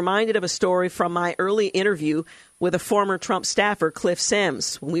 I was reminded of a story from my early interview with a former Trump staffer, Cliff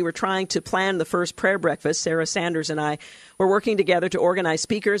Sims. When we were trying to plan the first prayer breakfast, Sarah Sanders and I were working together to organize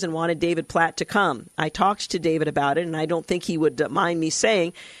speakers and wanted David Platt to come. I talked to David about it, and I don't think he would mind me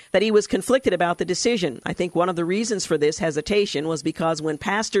saying that he was conflicted about the decision. I think one of the reasons for this hesitation was because when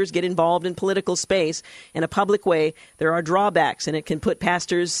pastors get involved in political space in a public way, there are drawbacks, and it can put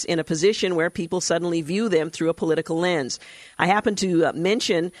pastors in a position where people suddenly view them through a political lens. I happened to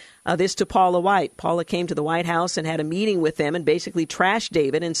mention this to Paula White. Paula came to the White House and had a meeting with them and basically trashed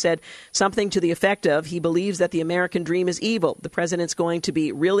David and said something to the effect of, he believes that the American dream is evil. The president's going to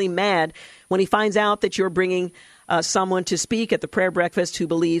be really mad when he finds out that you're bringing someone to speak at the prayer breakfast who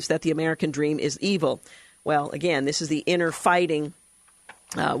believes that the American dream is evil. Well, again, this is the inner fighting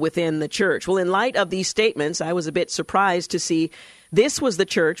within the church. Well, in light of these statements, I was a bit surprised to see this was the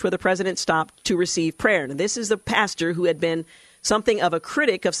church where the president stopped to receive prayer. And this is the pastor who had been something of a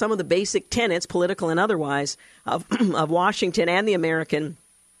critic of some of the basic tenets, political and otherwise, of Washington and the American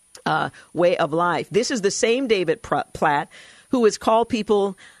way of life. This is the same David Platt who has called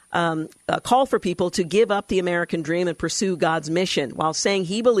for people to give up the American dream and pursue God's mission. While saying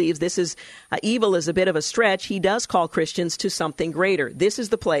he believes this is evil is a bit of a stretch, he does call Christians to something greater. This is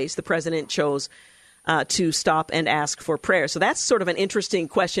the place the president chose to stop and ask for prayer. So that's sort of an interesting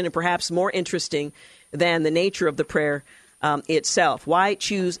question, and perhaps more interesting than the nature of the prayer itself. Why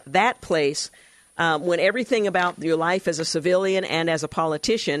choose that place when everything about your life as a civilian and as a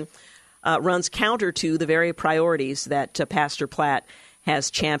politician runs counter to the very priorities that Pastor Platt has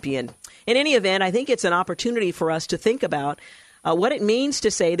championed? In any event, I think it's an opportunity for us to think about what it means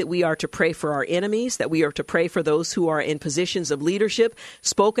to say that we are to pray for our enemies, that we are to pray for those who are in positions of leadership,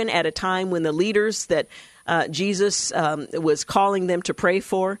 spoken at a time when the leaders that Jesus was calling them to pray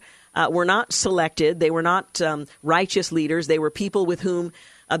for were not selected. They were not righteous leaders. They were people with whom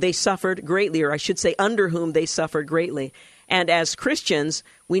they suffered greatly, or I should say under whom they suffered greatly. And as Christians,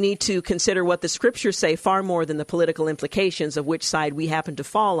 we need to consider what the Scriptures say far more than the political implications of which side we happen to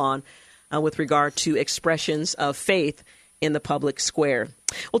fall on with regard to expressions of faith in the public square.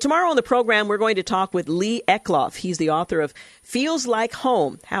 Well, tomorrow on the program, we're going to talk with Lee Eckloff. He's the author of Feels Like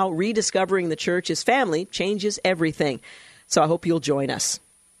Home, How Rediscovering the Church's Family Changes Everything. So I hope you'll join us.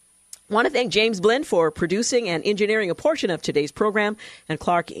 I want to thank James Blend for producing and engineering a portion of today's program, and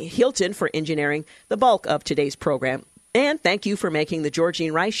Clark Hilton for engineering the bulk of today's program. And thank you for making the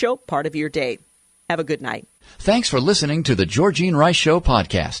Georgene Rice Show part of your day. Have a good night. Thanks for listening to the Georgene Rice Show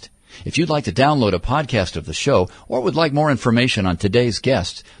podcast. If you'd like to download a podcast of the show or would like more information on today's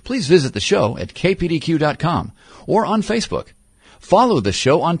guests, please visit the show at kpdq.com or on Facebook. Follow the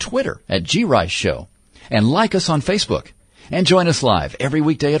show on Twitter at GRiceShow and like us on Facebook. And join us live every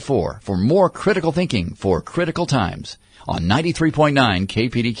weekday at 4 for more critical thinking for critical times on 93.9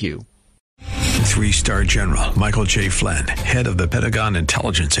 KPDQ. 3-star General Michael J. Flynn, head of the Pentagon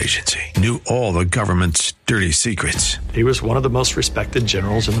Intelligence Agency, knew all the government's dirty secrets. He was one of the most respected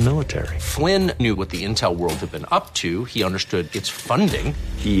generals in the military. Flynn knew what the intel world had been up to. He understood its funding.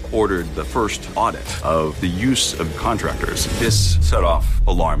 He ordered the first audit of the use of contractors. This set off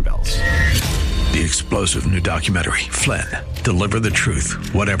alarm bells. The explosive new documentary, Flynn, Deliver the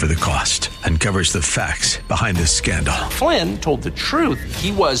Truth, Whatever the Cost, uncovers the facts behind this scandal. Flynn told the truth.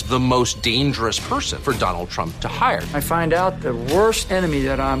 He was the most dangerous person for Donald Trump to hire. I find out the worst enemy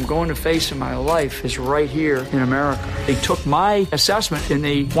that I'm going to face in my life is right here in America. They took my assessment and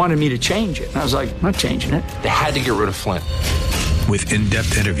they wanted me to change it. And I was like, I'm not changing it. They had to get rid of Flynn. With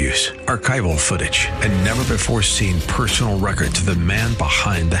in-depth interviews, archival footage, and never-before-seen personal records of the man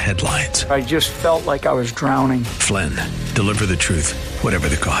behind the headlines. I just felt like I was drowning. Flynn, deliver the truth, whatever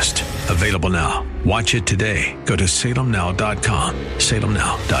the cost. Available now. Watch it today. Go to salemnow.com.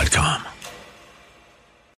 salemnow.com.